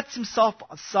 He sets himself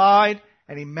aside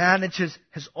and he manages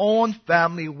his own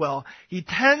family well. He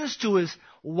tends to his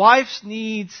wife's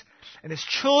needs and his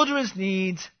children's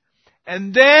needs,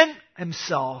 and then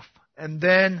himself, and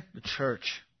then the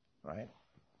church, right?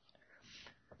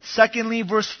 Secondly,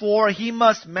 verse 4, he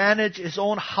must manage his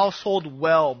own household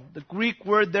well. The Greek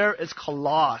word there is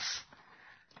kalos.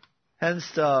 Hence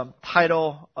the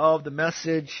title of the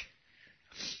message.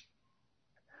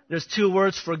 There's 2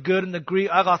 words for good in the Greek,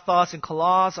 agathos and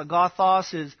kalos.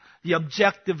 Agathos is the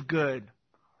objective good,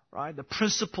 right? The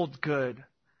principled good.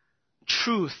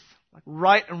 Truth, like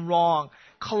right and wrong.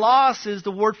 Kalos is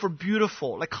the word for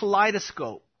beautiful, like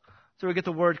kaleidoscope. So we get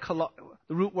the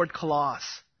root word kalos.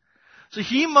 So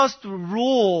he must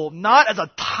rule not as a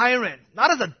tyrant,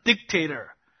 not as a dictator.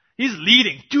 He's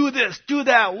leading. Do this, do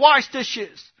that, wash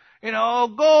dishes,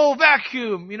 go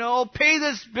vacuum, pay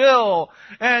this bill,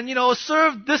 and,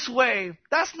 serve this way.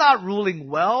 That's not ruling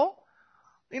well.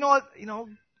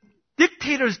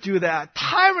 Dictators do that.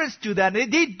 Tyrants do that.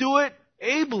 They do it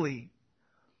ably.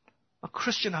 A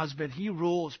Christian husband, he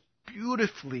rules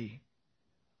beautifully.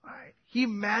 Right? He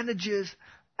manages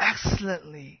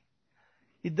excellently.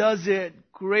 He does it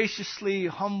graciously,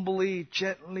 humbly,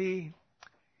 gently.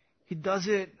 He does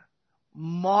it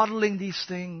modeling these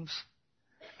things,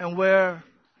 and where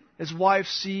his wife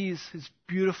sees his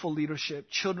beautiful leadership,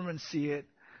 children see it,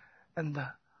 and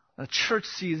the church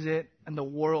sees it, and the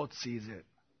world sees it.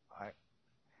 Right?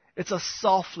 It's a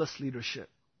selfless leadership.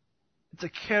 It's a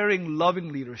caring,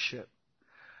 loving leadership.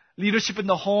 Leadership in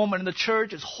the home and in the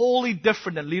church is wholly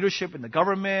different than leadership in the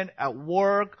government, at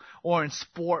work, or in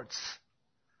sports.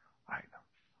 Right?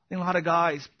 I think a lot of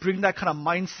guys bring that kind of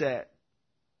mindset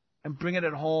and bring it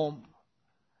at home,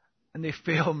 and they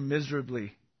fail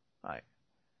miserably. Right?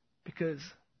 Because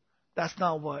that's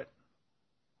not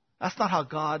how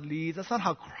God leads. That's not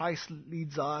how Christ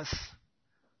leads us.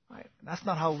 Right? That's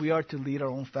not how we are to lead our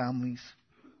own families.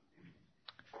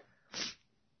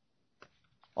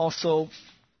 Also,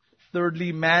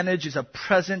 thirdly, manage is a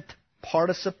present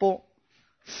participle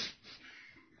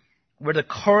where the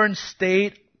current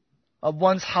state of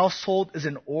one's household is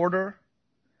in order.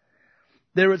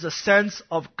 There is a sense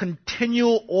of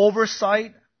continual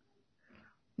oversight,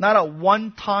 not a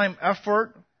one-time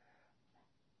effort,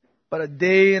 but a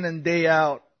day in and day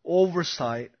out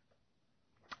oversight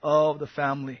of the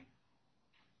family.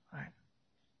 Right?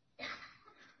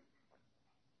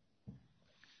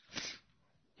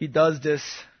 He does this,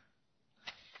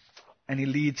 and he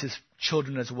leads his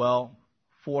children as well.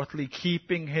 Fourthly,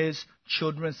 keeping his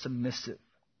children submissive.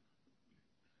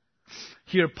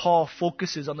 Here Paul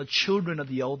focuses on the children of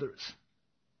the elders.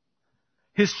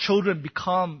 His children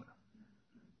become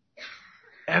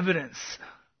evidence,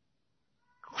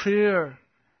 clear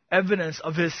evidence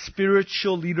of his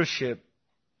spiritual leadership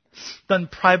done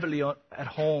privately at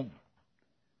home.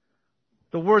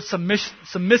 The word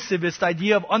submissive is the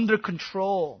idea of under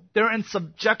control. They're in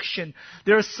subjection.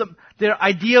 Their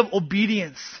idea of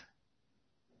obedience.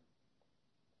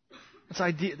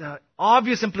 The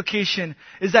obvious implication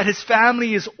is that his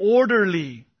family is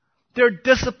orderly. They're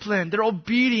disciplined. They're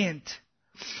obedient.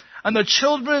 And the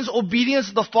children's obedience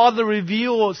to the father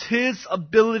reveals his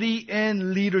ability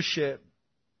in leadership,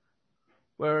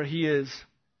 where he is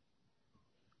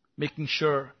making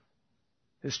sure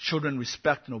his children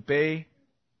respect and obey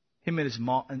him and his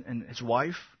mom and his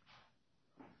wife.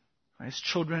 His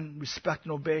children respect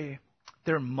and obey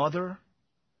their mother.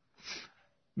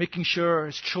 Making sure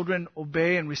his children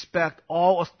obey and respect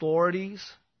all authorities,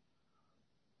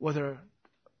 whether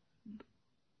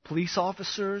police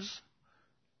officers,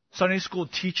 Sunday school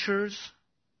teachers,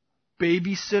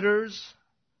 babysitters.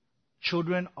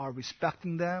 Children are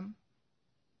respecting them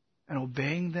and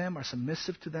obeying them, are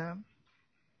submissive to them.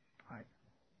 Right?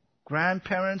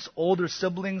 Grandparents, older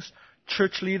siblings,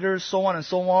 church leaders, so on and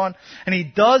so on. And he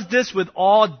does this with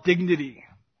all dignity.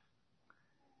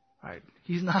 Right?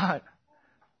 He's not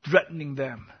threatening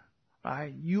them.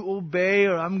 Right? You obey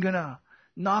or I'm going to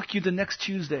knock you the next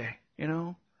Tuesday.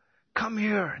 Come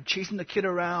here, and chasing the kid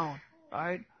around.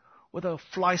 Right? With a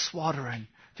fly swatter and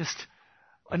just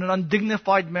in an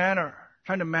undignified manner,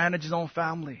 trying to manage his own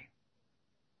family.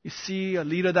 You see a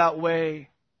leader that way,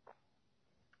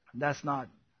 that's not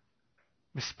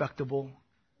respectable.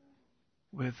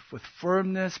 With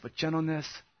firmness, but gentleness.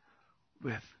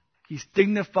 He's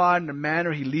dignified in the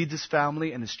manner he leads his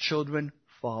family, and his children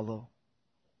follow.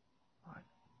 Right.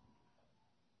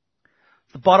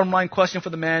 The bottom line question for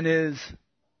the man is,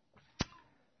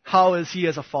 how is he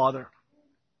as a father?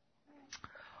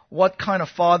 What kind of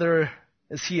father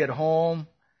is he at home?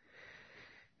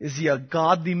 Is he a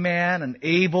godly man, an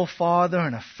able father,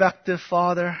 an effective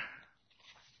father?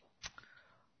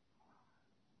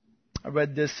 I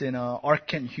read this in R.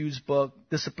 Kent Hughes' book,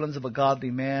 Disciplines of a Godly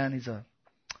Man. He's a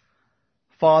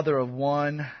father of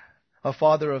one, a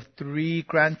father of three,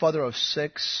 grandfather of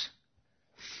six.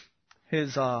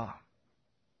 His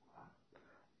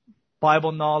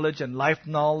Bible knowledge and life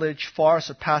knowledge far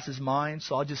surpasses mine,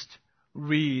 so I'll just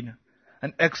read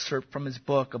an excerpt from his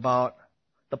book about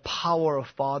the power of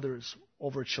fathers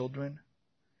over children.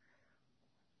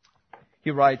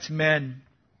 He writes, "Men,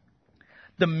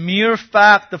 the mere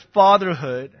fact of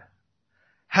fatherhood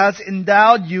has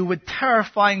endowed you with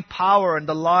terrifying power in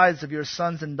the lives of your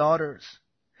sons and daughters,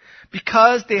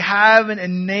 because they have an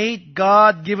innate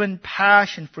God-given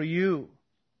passion for you."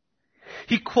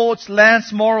 He quotes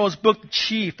Lance Morrow's book, The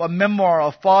Chief, a memoir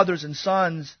of fathers and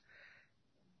sons.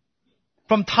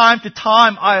 "From time to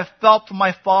time, I have felt for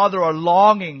my father a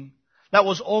longing that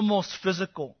was almost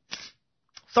physical,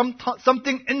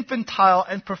 something infantile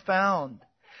and profound.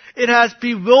 It has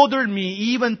bewildered me,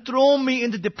 even thrown me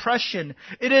into depression.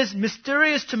 It is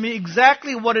mysterious to me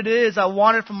exactly what it is I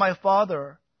wanted from my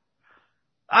father.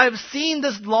 I have seen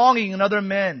this longing in other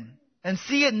men, and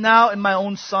see it now in my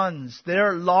own sons,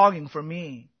 their longing for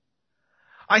me.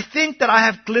 I think that I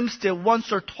have glimpsed it once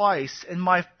or twice in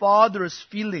my father's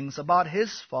feelings about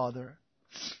his father.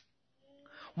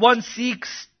 One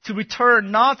seeks to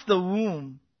return not to the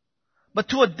womb, but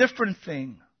to a different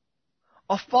thing.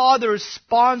 A father's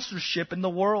sponsorship in the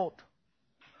world.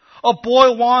 A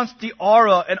boy wants the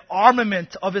aura and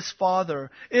armament of his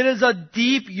father. It is a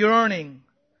deep yearning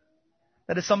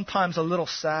that is sometimes a little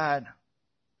sad.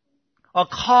 A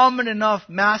common enough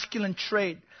masculine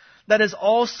trait that is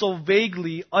also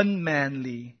vaguely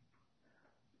unmanly.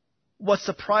 What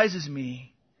surprises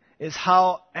me is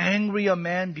how angry a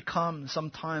man becomes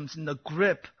sometimes in the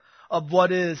grip of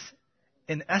what is,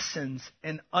 in essence,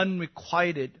 an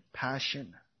unrequited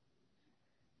passion.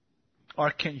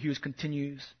 R. Kent Hughes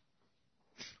continues,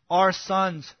 our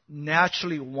sons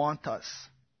naturally want us.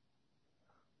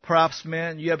 Perhaps,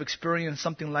 men, you have experienced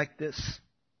something like this.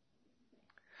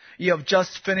 You have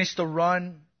just finished a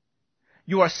run.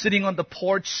 You are sitting on the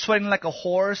porch, sweating like a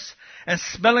horse and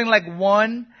smelling like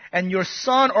one, and your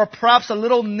son or perhaps a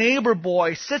little neighbor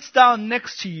boy sits down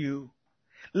next to you,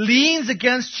 leans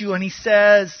against you, and he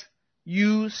says,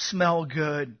 you smell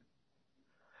good.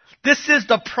 This is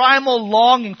the primal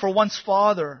longing for one's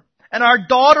father. And our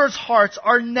daughters' hearts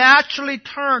are naturally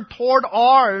turned toward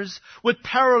ours with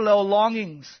parallel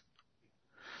longings.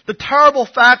 The terrible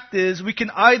fact is we can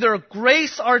either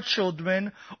grace our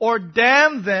children or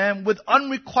damn them with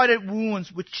unrequited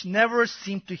wounds which never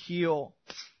seem to heal.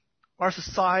 Our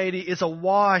society is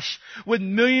awash with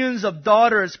millions of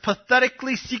daughters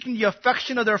pathetically seeking the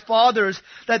affection of their fathers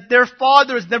that their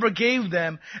fathers never gave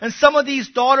them. And some of these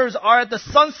daughters are at the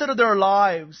sunset of their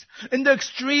lives. In the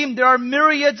extreme, there are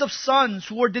myriads of sons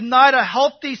who were denied a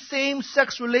healthy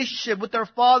same-sex relationship with their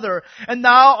father and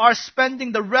now are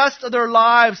spending the rest of their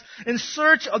lives in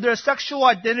search of their sexual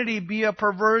identity via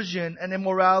perversion and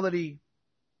immorality.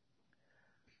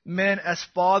 Men, as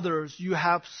fathers, you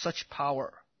have such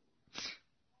power.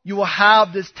 You will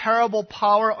have this terrible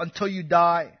power until you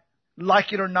die,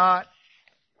 like it or not.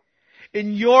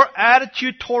 In your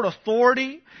attitude toward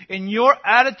authority, in your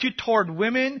attitude toward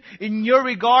women, in your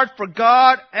regard for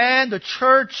God and the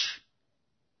church,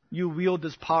 you wield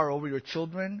this power over your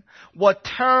children. What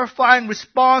terrifying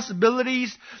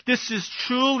responsibilities. This is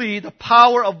truly the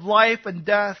power of life and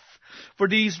death. For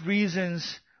these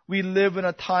reasons, we live in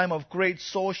a time of great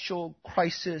social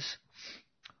crisis.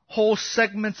 Whole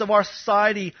segments of our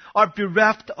society are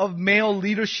bereft of male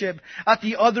leadership. At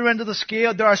the other end of the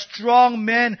scale, there are strong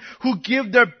men who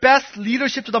give their best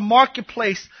leadership to the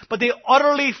marketplace, but they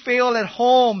utterly fail at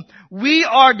home. We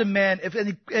are the men.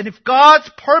 If God's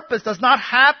purpose does not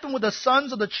happen with the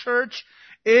sons of the church,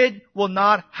 it will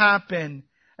not happen.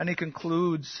 And he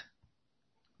concludes,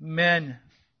 men,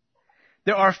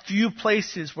 there are few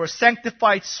places where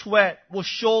sanctified sweat will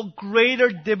show greater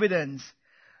dividends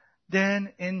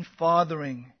than in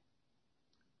fathering.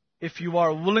 If you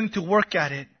are willing to work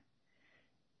at it,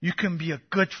 you can be a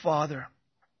good father.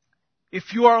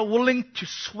 If you are willing to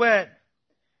sweat,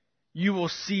 you will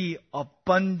see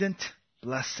abundant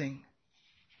blessing.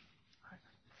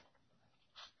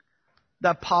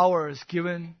 That power is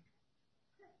given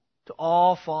to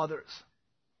all fathers.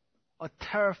 A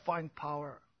terrifying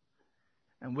power.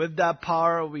 And with that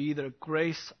power, we either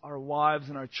grace our wives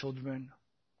and our children,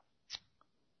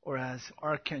 or as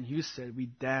R. Kent Hughes said, we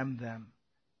damn them.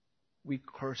 We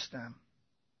curse them.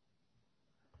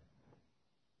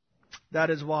 That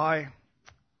is why,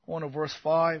 on to verse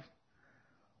 5,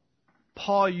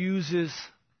 Paul uses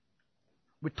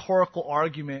rhetorical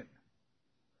argument,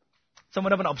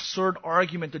 somewhat of an absurd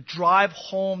argument to drive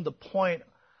home the point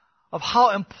of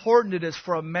how important it is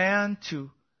for a man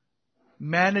to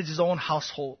manage his own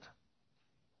household,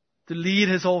 to lead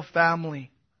his whole family.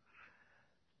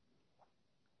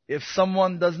 If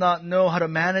someone does not know how to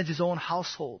manage his own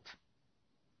household,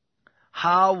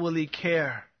 how will he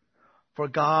care for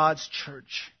God's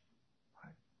church?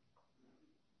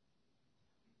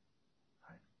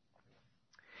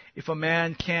 If a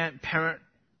man can't parent,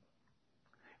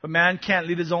 if a man can't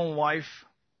lead his own wife,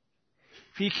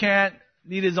 if he can't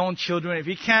lead his own children, if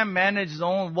he can't manage his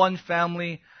own one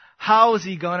family, how is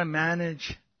he going to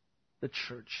manage the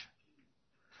church?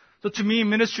 So to me,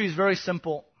 ministry is very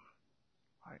simple.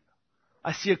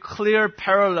 I see a clear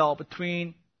parallel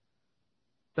between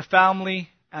the family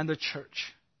and the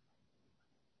church.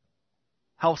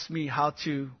 Helps me how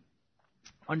to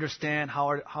understand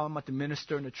how am I to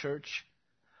minister in the church,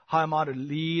 how am I to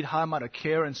lead, how am I to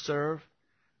care and serve.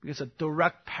 Because a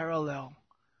direct parallel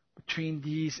between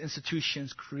these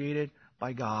institutions created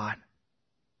by God.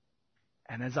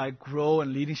 And as I grow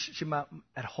in leadership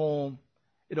at home,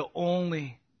 it'll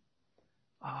only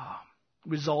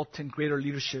result in greater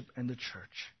leadership in the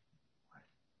church.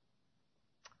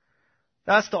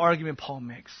 That's the argument Paul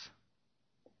makes.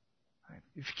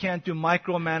 If you can't do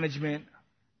micromanagement,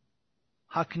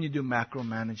 how can you do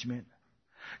macromanagement?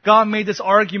 God made this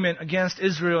argument against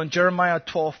Israel in Jeremiah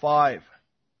 12:5.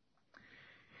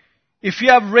 If you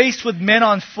have raced with men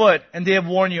on foot and they have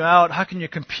worn you out, how can you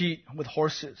compete with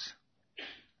horses?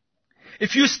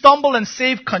 If you stumble in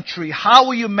safe country, how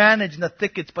will you manage in the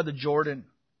thickets by the Jordan?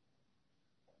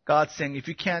 God's saying, if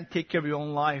you can't take care of your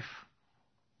own life,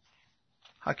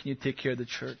 how can you take care of the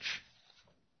church?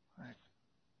 Right.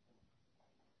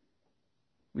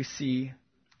 We see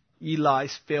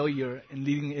Eli's failure in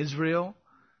leading Israel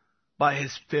by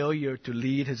his failure to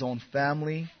lead his own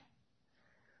family.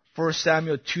 1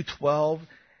 Samuel 2:12,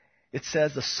 it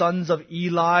says, the sons of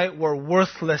Eli were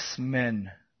worthless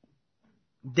men.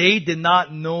 They did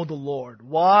not know the Lord.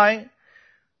 Why?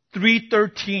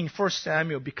 3:13, 1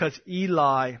 Samuel, because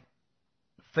Eli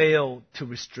failed to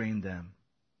restrain them.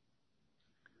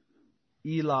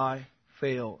 Eli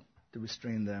failed to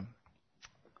restrain them.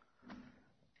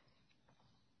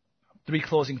 3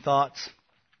 closing thoughts.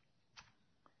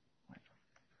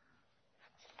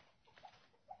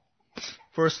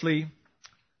 Firstly,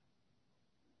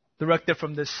 directed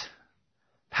from this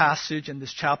passage and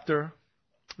this chapter,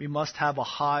 we must have a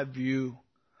high view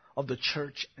of the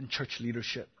church and church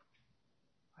leadership.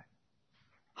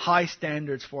 High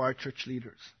standards for our church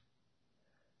leaders.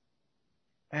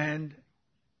 And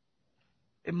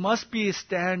it must be a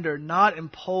standard not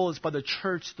imposed by the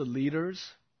church, the leaders,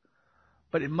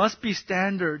 but it must be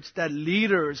standards that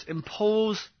leaders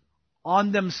impose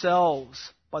on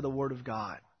themselves by the Word of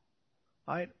God.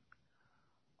 Right?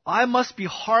 I must be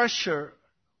harsher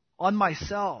on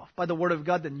myself by the Word of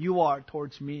God than you are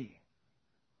towards me.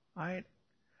 Right?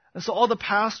 And so all the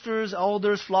pastors,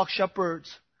 elders, flock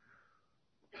shepherds,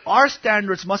 our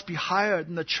standards must be higher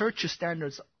than the church's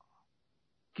standards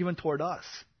given toward us.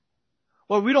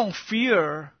 Well, we don't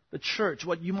fear the church,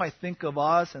 what you might think of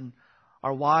us and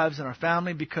our wives and our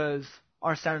family, because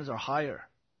our standards are higher.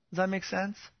 Does that make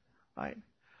sense? Right?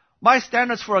 My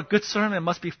standards for a good sermon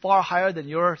must be far higher than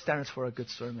your standards for a good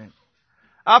sermon.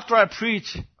 After I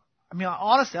preach,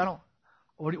 honestly,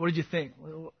 what did you think?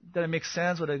 Did it make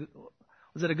sense?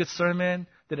 Was it a good sermon?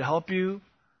 Did it help you?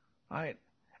 Right?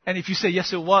 And if you say,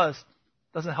 yes, it was,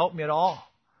 it doesn't help me at all.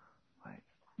 Right?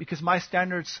 Because my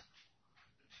standards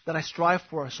that I strive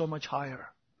for are so much higher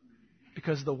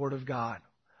because of the Word of God.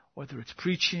 Whether it's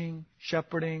preaching,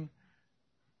 shepherding,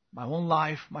 my own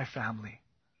life, my family.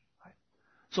 Right?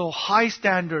 So high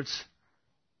standards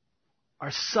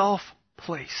are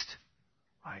self-placed.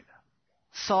 Right?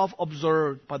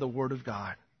 Self-observed by the Word of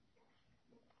God.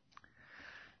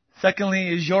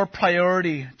 Secondly, is your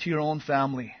priority to your own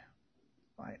family.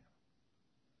 Right?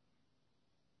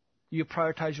 You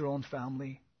prioritize your own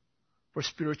family for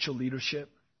spiritual leadership,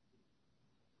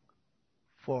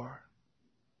 for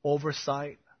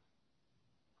oversight,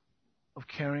 of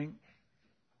caring.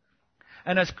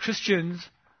 And as Christians,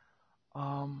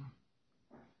 how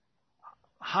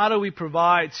do we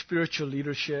provide spiritual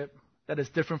leadership that is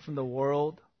different from the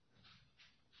world?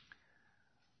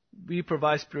 We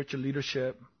provide spiritual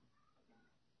leadership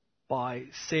by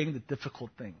saying the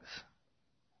difficult things,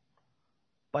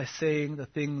 by saying the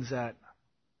things that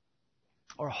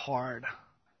are hard,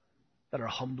 that are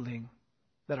humbling,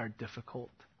 that are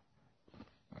difficult.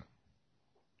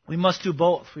 We must do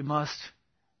both. We must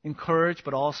encourage,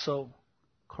 but also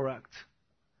correct.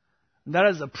 And that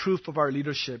is a proof of our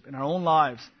leadership in our own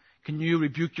lives. Can you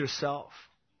rebuke yourself?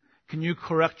 Can you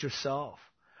correct yourself?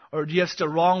 Or do you have such a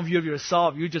wrong view of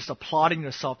yourself? You're just applauding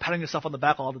yourself, patting yourself on the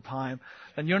back all the time.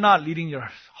 And you're not leading your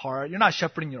heart. You're not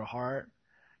shepherding your heart.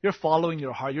 You're following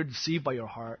your heart. You're deceived by your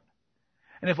heart.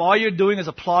 And if all you're doing is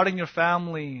applauding your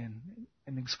family and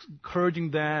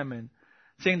encouraging them and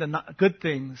saying the good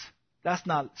things, that's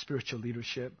not spiritual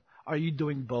leadership. Are you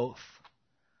doing both?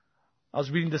 I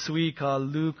was reading this week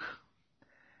Luke,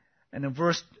 and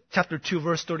in chapter 2,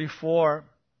 verse 34,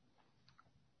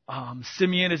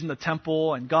 Simeon is in the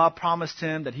temple, and God promised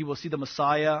him that he will see the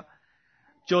Messiah.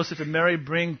 Joseph and Mary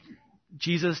bring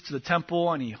Jesus to the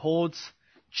temple, and he holds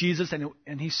Jesus,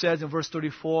 and he says in verse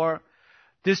 34,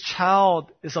 this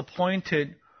child is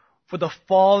appointed for the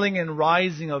falling and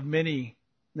rising of many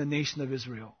in the nation of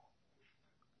Israel.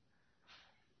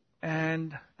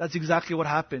 And that's exactly what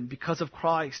happened. Because of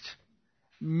Christ,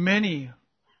 many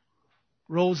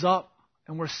rose up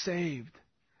and were saved.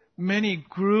 Many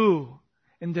grew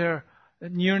in their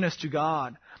nearness to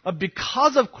God. But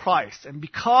because of Christ and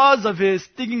because of His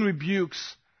stinging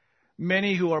rebukes,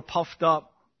 many who are puffed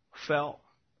up fell.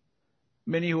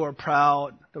 Many who are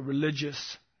proud, the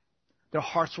religious, their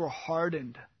hearts were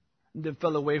hardened and then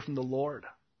fell away from the Lord.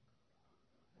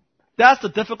 That's the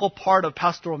difficult part of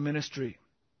pastoral ministry.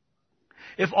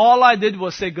 If all I did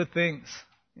was say good things,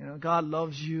 God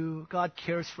loves you, God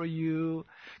cares for you,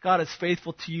 God is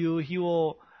faithful to you, He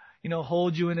will,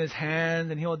 hold you in His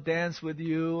hand and He'll dance with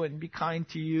you and be kind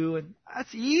to you, and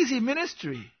that's easy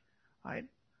ministry, right?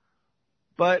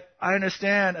 But I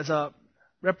understand as a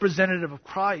representative of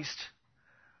Christ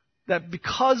that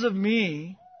because of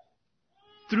me,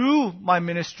 through my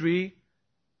ministry,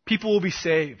 people will be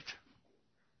saved.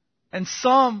 And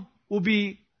some will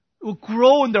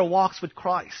grow in their walks with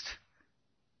Christ.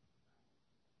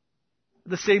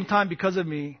 At the same time, because of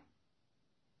me,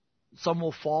 some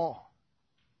will fall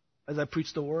as I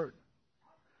preach the word.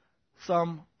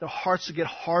 Some, their hearts will get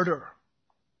harder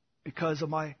because of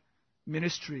my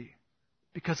ministry,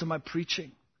 because of my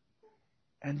preaching.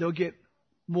 And they'll get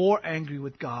more angry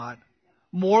with God,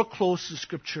 more close to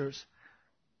Scriptures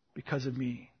because of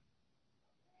me.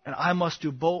 And I must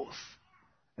do both.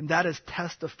 And that is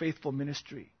test of faithful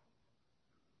ministry,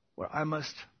 where I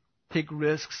must take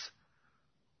risks,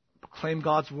 proclaim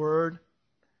God's word.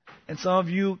 And some of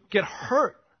you get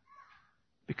hurt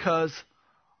because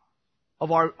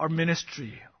of our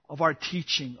ministry, of our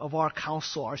teaching, of our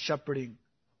counsel, our shepherding.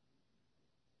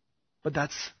 But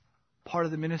that's part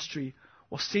of the ministry.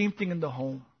 Well, same thing in the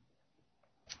home.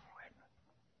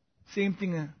 Same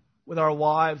thing with our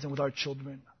wives and with our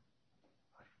children.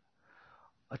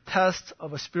 A test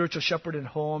of a spiritual shepherd at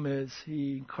home is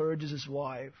he encourages his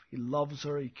wife. He loves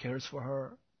her. He cares for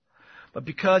her. But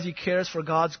because he cares for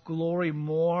God's glory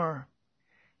more,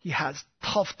 he has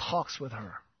tough talks with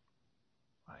her.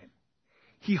 Right?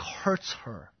 He hurts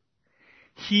her.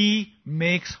 He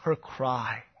makes her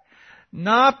cry.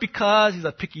 Not because he's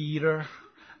a picky eater.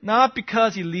 Not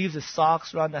because he leaves his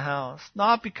socks around the house.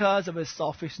 Not because of his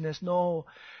selfishness. No,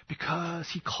 because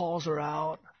he calls her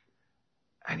out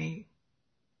and he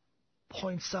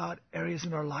points out areas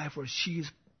in her life where she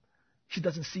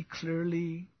doesn't see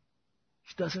clearly.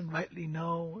 She doesn't rightly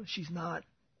know. She's not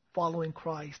following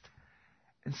Christ.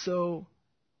 And so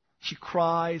she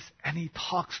cries and he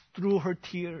talks through her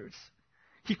tears.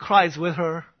 He cries with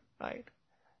her, right?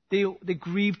 They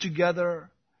grieve together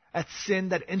at sin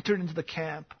that entered into the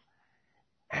camp.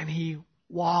 And he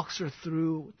walks her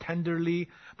through tenderly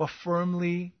but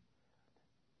firmly.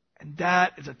 And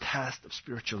that is a test of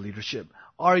spiritual leadership.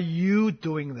 Are you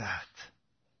doing that?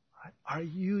 Are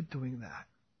you doing that?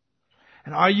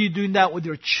 And are you doing that with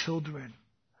your children?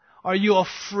 Are you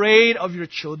afraid of your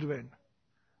children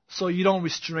so you don't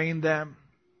restrain them?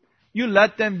 You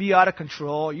let them be out of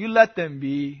control. You let them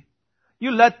be.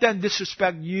 You let them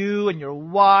disrespect you and your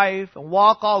wife and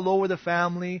walk all over the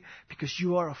family because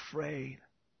you are afraid.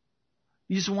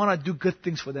 You just want to do good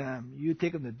things for them. You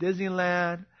take them to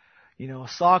Disneyland,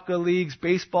 soccer leagues,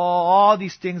 baseball, all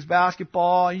these things,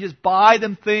 basketball, and you just buy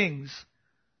them things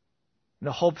in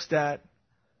the hopes that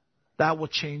will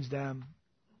change them.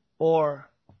 Or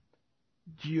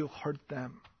do you hurt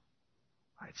them?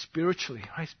 Right? Spiritually,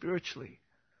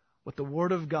 with the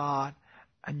Word of God,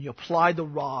 and you apply the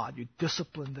rod, you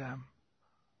discipline them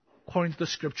according to the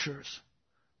Scriptures,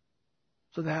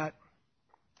 so that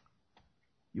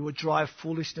you would drive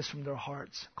foolishness from their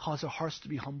hearts, cause their hearts to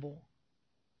be humble,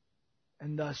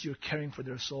 and thus you're caring for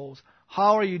their souls.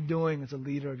 How are you doing as a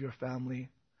leader of your family?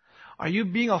 Are you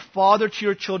being a father to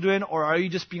your children, or are you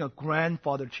just being a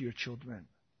grandfather to your children?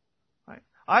 Right?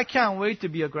 I can't wait to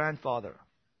be a grandfather.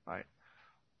 Right?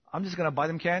 I'm just going to buy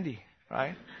them candy.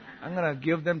 Right? I'm going to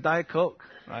give them Diet Coke.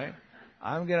 Right?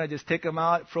 I'm going to just take them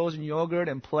out, frozen yogurt,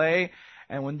 and play.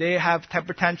 And when they have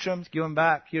temper tantrums, give them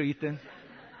back. Here, Ethan.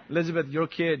 Elizabeth, your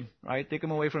kid. Right? Take them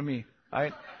away from me.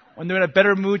 Right? When they're in a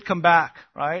better mood, come back.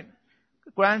 Right?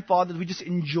 Grandfathers, we just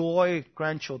enjoy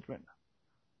grandchildren.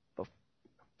 But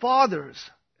fathers,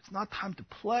 it's not time to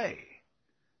play.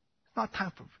 It's not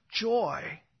time for joy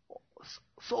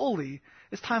solely.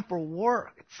 It's time for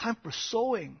work. It's time for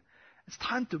sowing. It's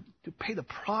time to pay the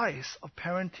price of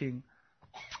parenting.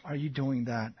 Are you doing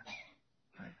that?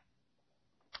 Right.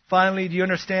 Finally, do you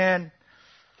understand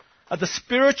that the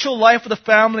spiritual life of the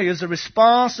family is the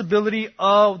responsibility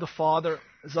of the father,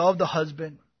 is of the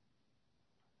husband?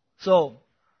 So,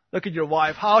 look at your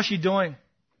wife. How is she doing?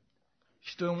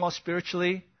 She's doing well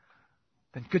spiritually?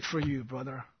 Then good for you,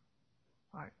 brother.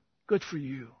 All right. Good for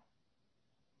you.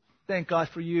 Thank God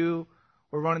for you.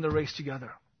 We're running the race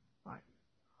together. All right.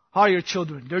 How are your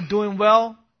children? They're doing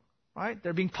well. Right?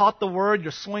 They're being taught the Word.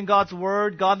 You're sowing God's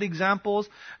Word, godly examples.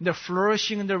 And they're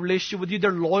flourishing in their relationship with you.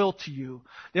 They're loyal to you.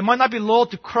 They might not be loyal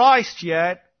to Christ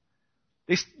yet.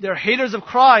 They're haters of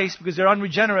Christ because they're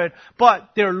unregenerate,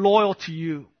 but they're loyal to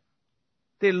you.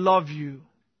 They love you.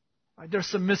 Right? They're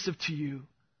submissive to you.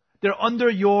 They're under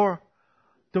your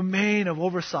domain of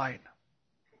oversight.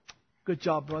 Good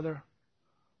job, brother.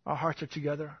 Our hearts are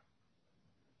together.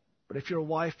 But if your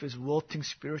wife is wilting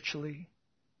spiritually,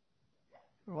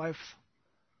 your wife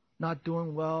not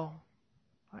doing well,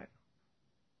 right?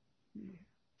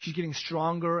 She's getting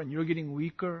stronger and you're getting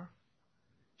weaker.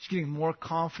 She's getting more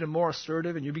confident, more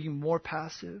assertive, and you're being more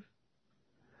passive.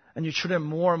 And your children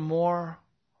more and more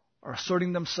are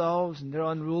asserting themselves, and they're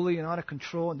unruly and out of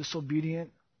control and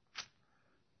disobedient.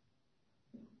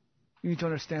 You need to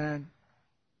understand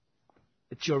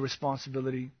it's your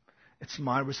responsibility. It's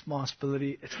my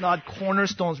responsibility. It's not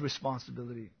Cornerstone's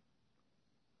responsibility.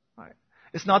 Right?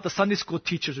 It's not the Sunday school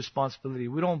teacher's responsibility.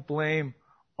 We don't blame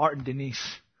Art and Denise,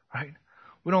 right?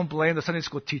 We don't blame the Sunday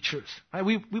school teachers. Right?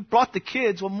 We brought the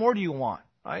kids. What more do you want,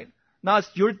 right? Now it's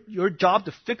your job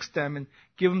to fix them and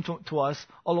give them to us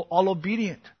all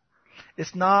obedient.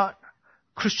 It's not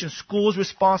Christian school's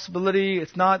responsibility.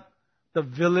 It's not the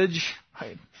village,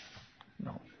 right?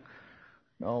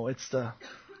 No, it's the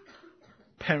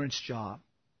parent's job,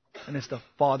 and it's the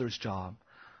father's job.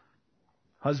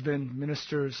 Husband,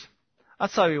 ministers,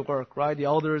 that's how we work, right? The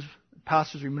elders,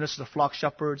 pastors, we minister to flock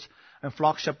shepherds, and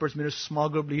flock shepherds minister to small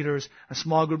group leaders, and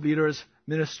small group leaders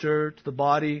minister to the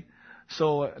body.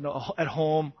 So at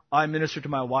home, I minister to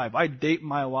my wife. I date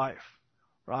my wife,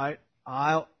 right?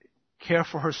 I care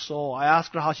for her soul. I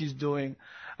ask her how she's doing,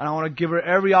 and I want to give her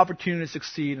every opportunity to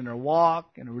succeed in her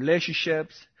walk, in her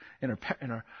relationships, in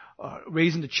her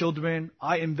raising the children.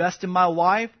 I invest in my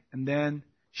wife, and then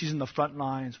she's in the front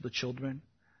lines with the children.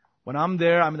 When I'm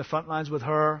there, I'm in the front lines with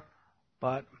her,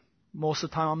 but most of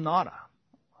the time I'm not.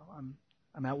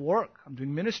 I'm at work. I'm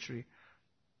doing ministry.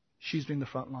 She's doing the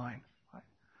front line. Right?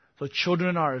 So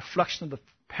children are a reflection of the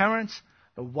parents.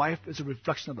 The wife is a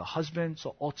reflection of the husband.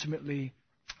 So ultimately,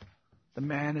 the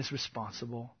man is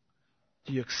responsible.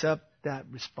 Do you accept that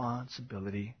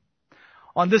responsibility?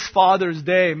 On this Father's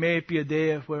Day, may it be a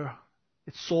day where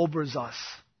it sobers us.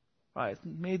 Right? It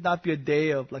may not be a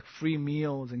day of like free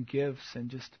meals and gifts and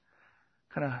just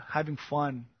kind of having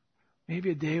fun.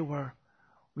 Maybe a day where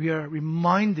we are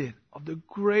reminded of the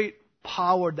great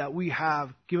power that we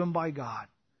have given by God,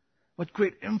 what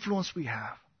great influence we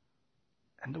have,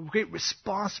 and the great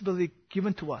responsibility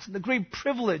given to us, and the great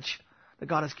privilege that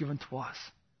God has given to us.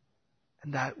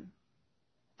 And that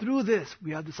through this,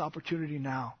 we have this opportunity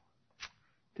now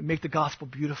to make the gospel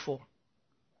beautiful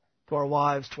to our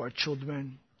wives, to our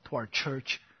children, to our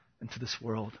church, and to this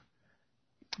world.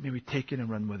 May we take it and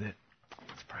run with it.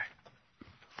 Let's pray.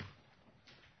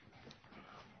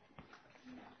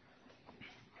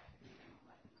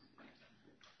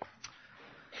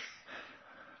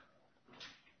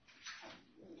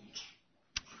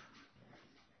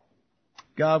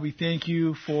 God, we thank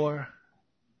you for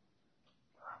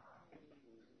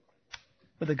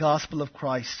the gospel of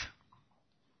Christ.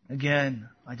 Again,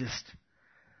 I just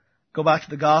go back to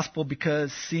the gospel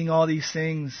because seeing all these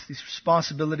things, these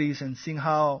responsibilities, and seeing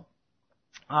how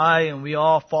I and we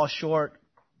all fall short,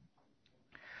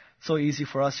 it's so easy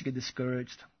for us to get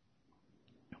discouraged,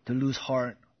 to lose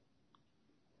heart,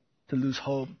 to lose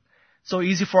hope. It's so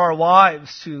easy for our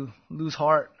wives to lose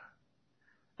heart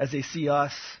as they see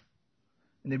us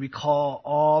and they recall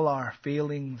all our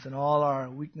failings and all our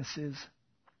weaknesses,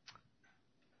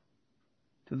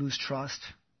 to lose trust.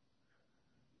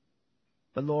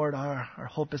 But Lord, our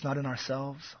hope is not in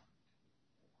ourselves.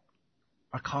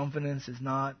 Our confidence is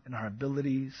not in our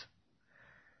abilities.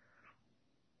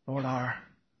 Lord, our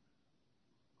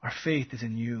faith is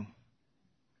in you.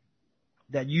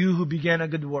 That you who began a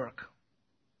good work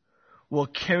will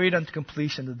carry it unto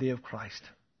completion the day of Christ.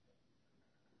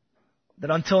 That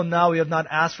until now we have not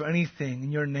asked for anything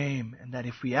in your name, and that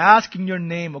if we ask in your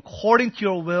name according to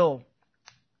your will,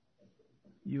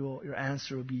 your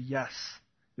answer will be yes.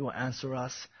 You will answer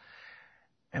us.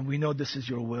 And we know this is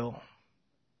your will.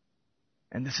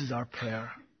 And this is our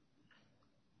prayer.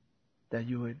 That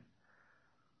you would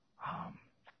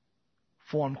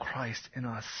form Christ in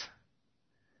us.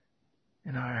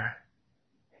 In our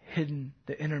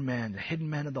the inner man, the hidden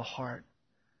man of the heart.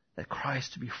 That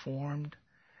Christ to be formed.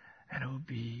 And it will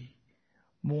be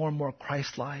more and more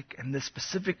Christ-like. In this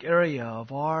specific area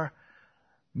of our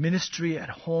ministry at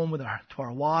home to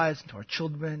our wives and to our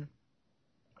children.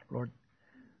 Lord,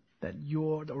 that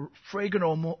the fragrant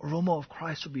aroma of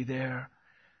Christ will be there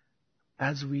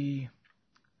as we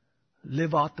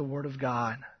live out the Word of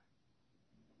God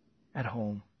at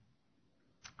home.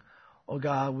 Oh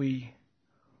God, we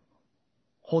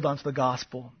hold on to the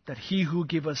gospel that He who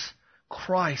gave us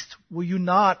Christ, will you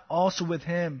not also with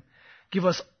him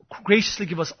graciously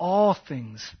give us all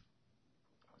things?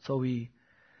 So we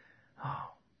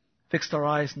fixed our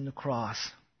eyes on the cross.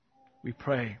 We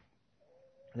pray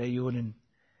that you would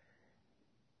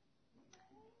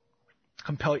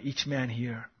compel each man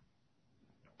here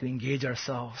to engage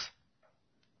ourselves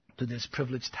to this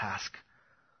privileged task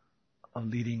of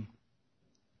leading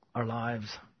our lives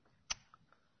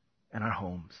and our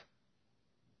homes.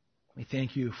 We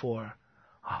thank you for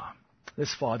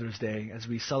this Father's Day as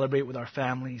we celebrate with our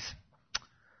families.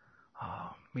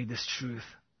 May this truth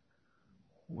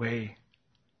weigh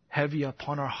heavy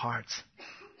upon our hearts,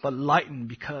 but lighten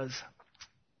because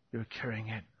you're carrying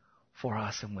it for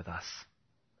us and with us.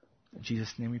 In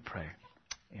Jesus' name we pray.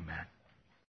 Amen.